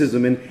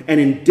cynicism and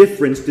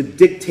indifference to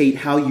dictate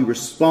how you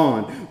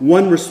respond.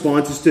 One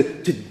response is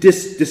to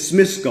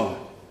dismiss God,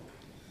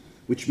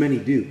 which many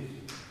do.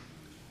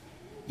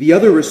 The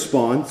other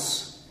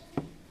response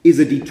is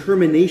a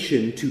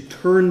determination to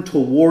turn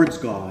towards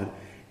God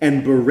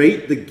and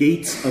berate the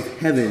gates of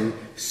heaven,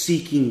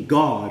 seeking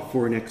God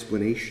for an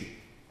explanation.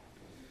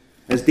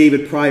 As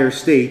David Pryor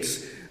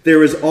states,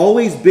 there has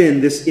always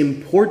been this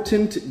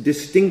important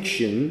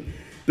distinction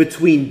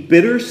between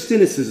bitter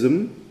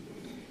cynicism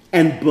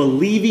and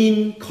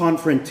believing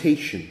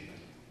confrontation.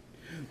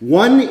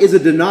 One is a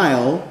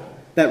denial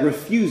that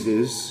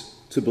refuses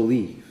to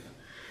believe.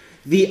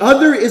 The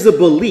other is a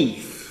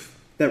belief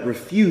that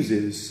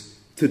refuses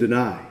to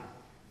deny.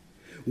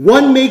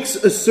 One makes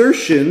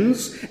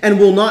assertions and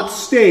will not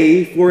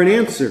stay for an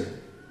answer.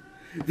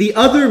 The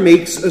other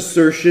makes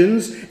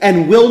assertions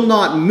and will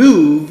not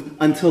move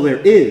until there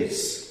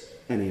is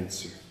an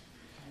answer.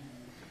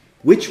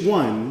 Which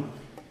one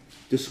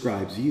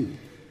describes you?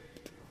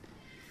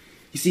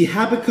 You see,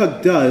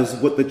 Habakkuk does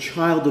what the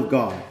child of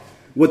God,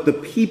 what the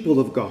people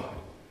of God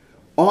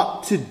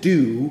ought to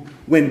do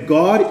when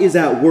God is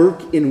at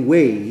work in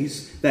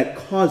ways that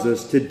cause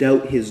us to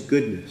doubt his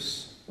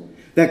goodness,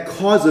 that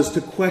cause us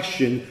to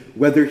question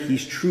whether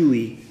he's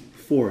truly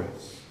for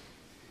us.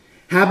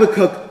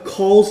 Habakkuk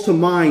calls to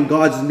mind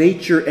God's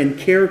nature and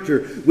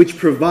character, which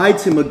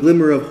provides him a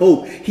glimmer of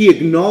hope. He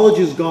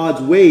acknowledges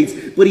God's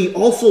ways, but he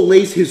also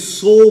lays his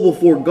soul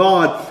before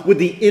God with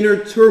the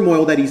inner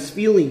turmoil that he's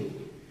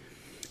feeling.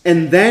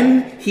 And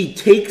then he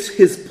takes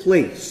his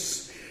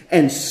place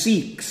and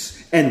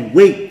seeks and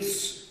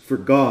waits for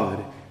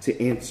God to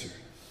answer.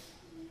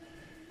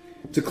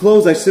 To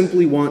close, I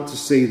simply want to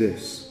say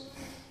this.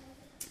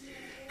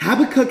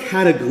 Habakkuk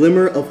had a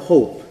glimmer of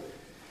hope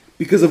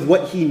because of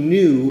what he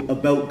knew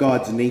about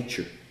God's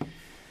nature.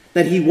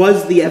 That he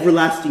was the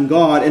everlasting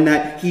God and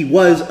that he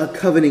was a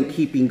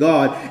covenant-keeping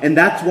God. And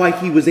that's why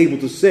he was able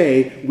to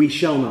say, "We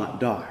shall not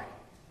die."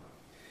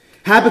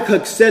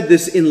 Habakkuk said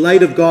this in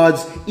light of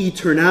God's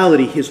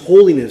eternality, his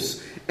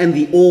holiness, and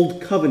the old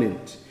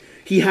covenant.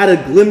 He had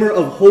a glimmer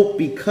of hope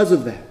because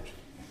of that.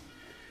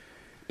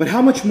 But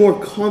how much more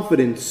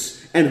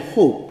confidence and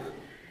hope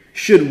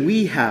should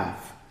we have,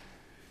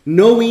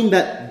 knowing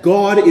that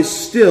God is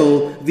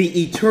still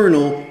the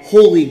eternal,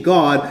 holy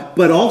God,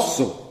 but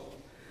also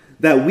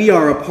that we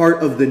are a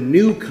part of the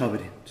new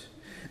covenant,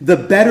 the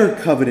better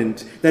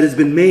covenant that has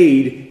been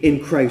made in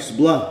Christ's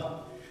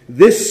blood.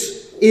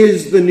 "This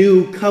is the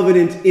new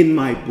covenant in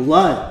my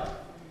blood,"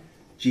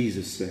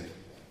 Jesus said.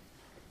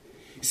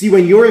 See,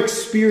 when you're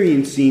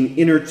experiencing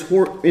inner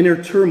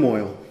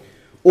turmoil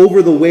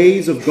over the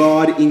ways of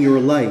God in your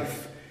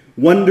life,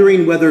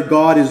 wondering whether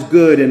God is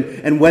good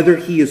and whether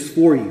he is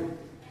for you,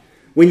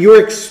 when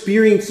you're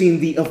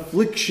experiencing the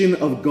affliction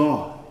of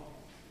God,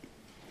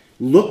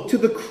 look to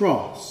the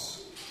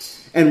cross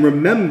and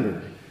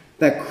remember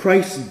that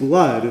Christ's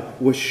blood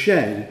was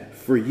shed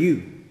for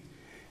you.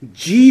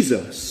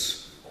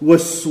 Jesus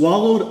was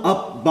swallowed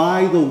up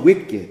by the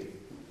wicked,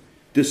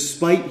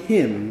 despite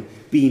him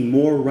being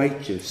more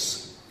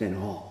righteous than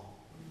all.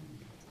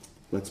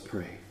 Let's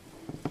pray.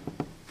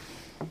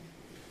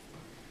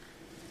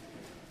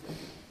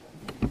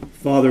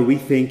 Father, we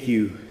thank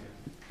you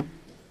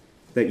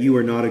that you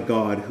are not a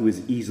God who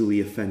is easily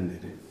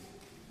offended.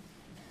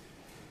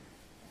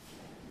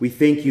 We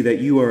thank you that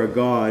you are a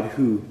God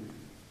who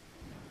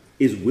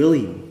is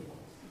willing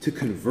to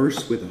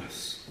converse with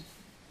us,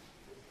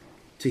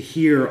 to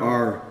hear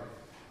our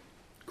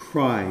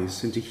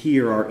cries and to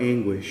hear our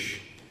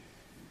anguish,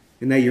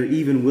 and that you're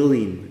even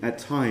willing at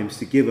times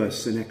to give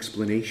us an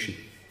explanation.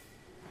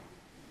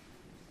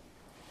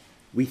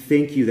 We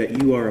thank you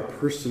that you are a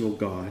personal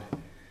God,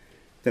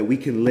 that we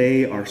can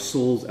lay our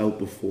souls out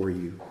before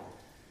you.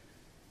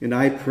 And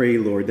I pray,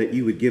 Lord, that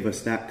you would give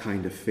us that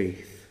kind of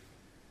faith.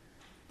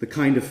 The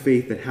kind of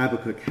faith that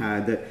Habakkuk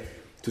had, that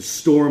to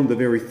storm the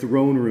very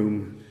throne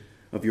room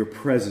of your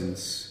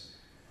presence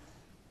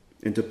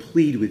and to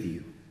plead with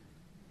you.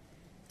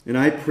 And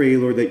I pray,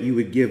 Lord, that you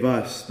would give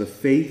us the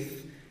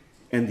faith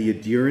and the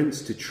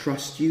endurance to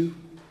trust you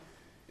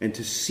and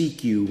to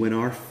seek you when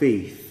our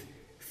faith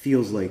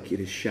feels like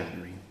it is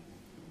shattering.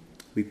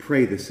 We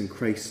pray this in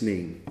Christ's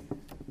name.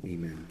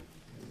 Amen.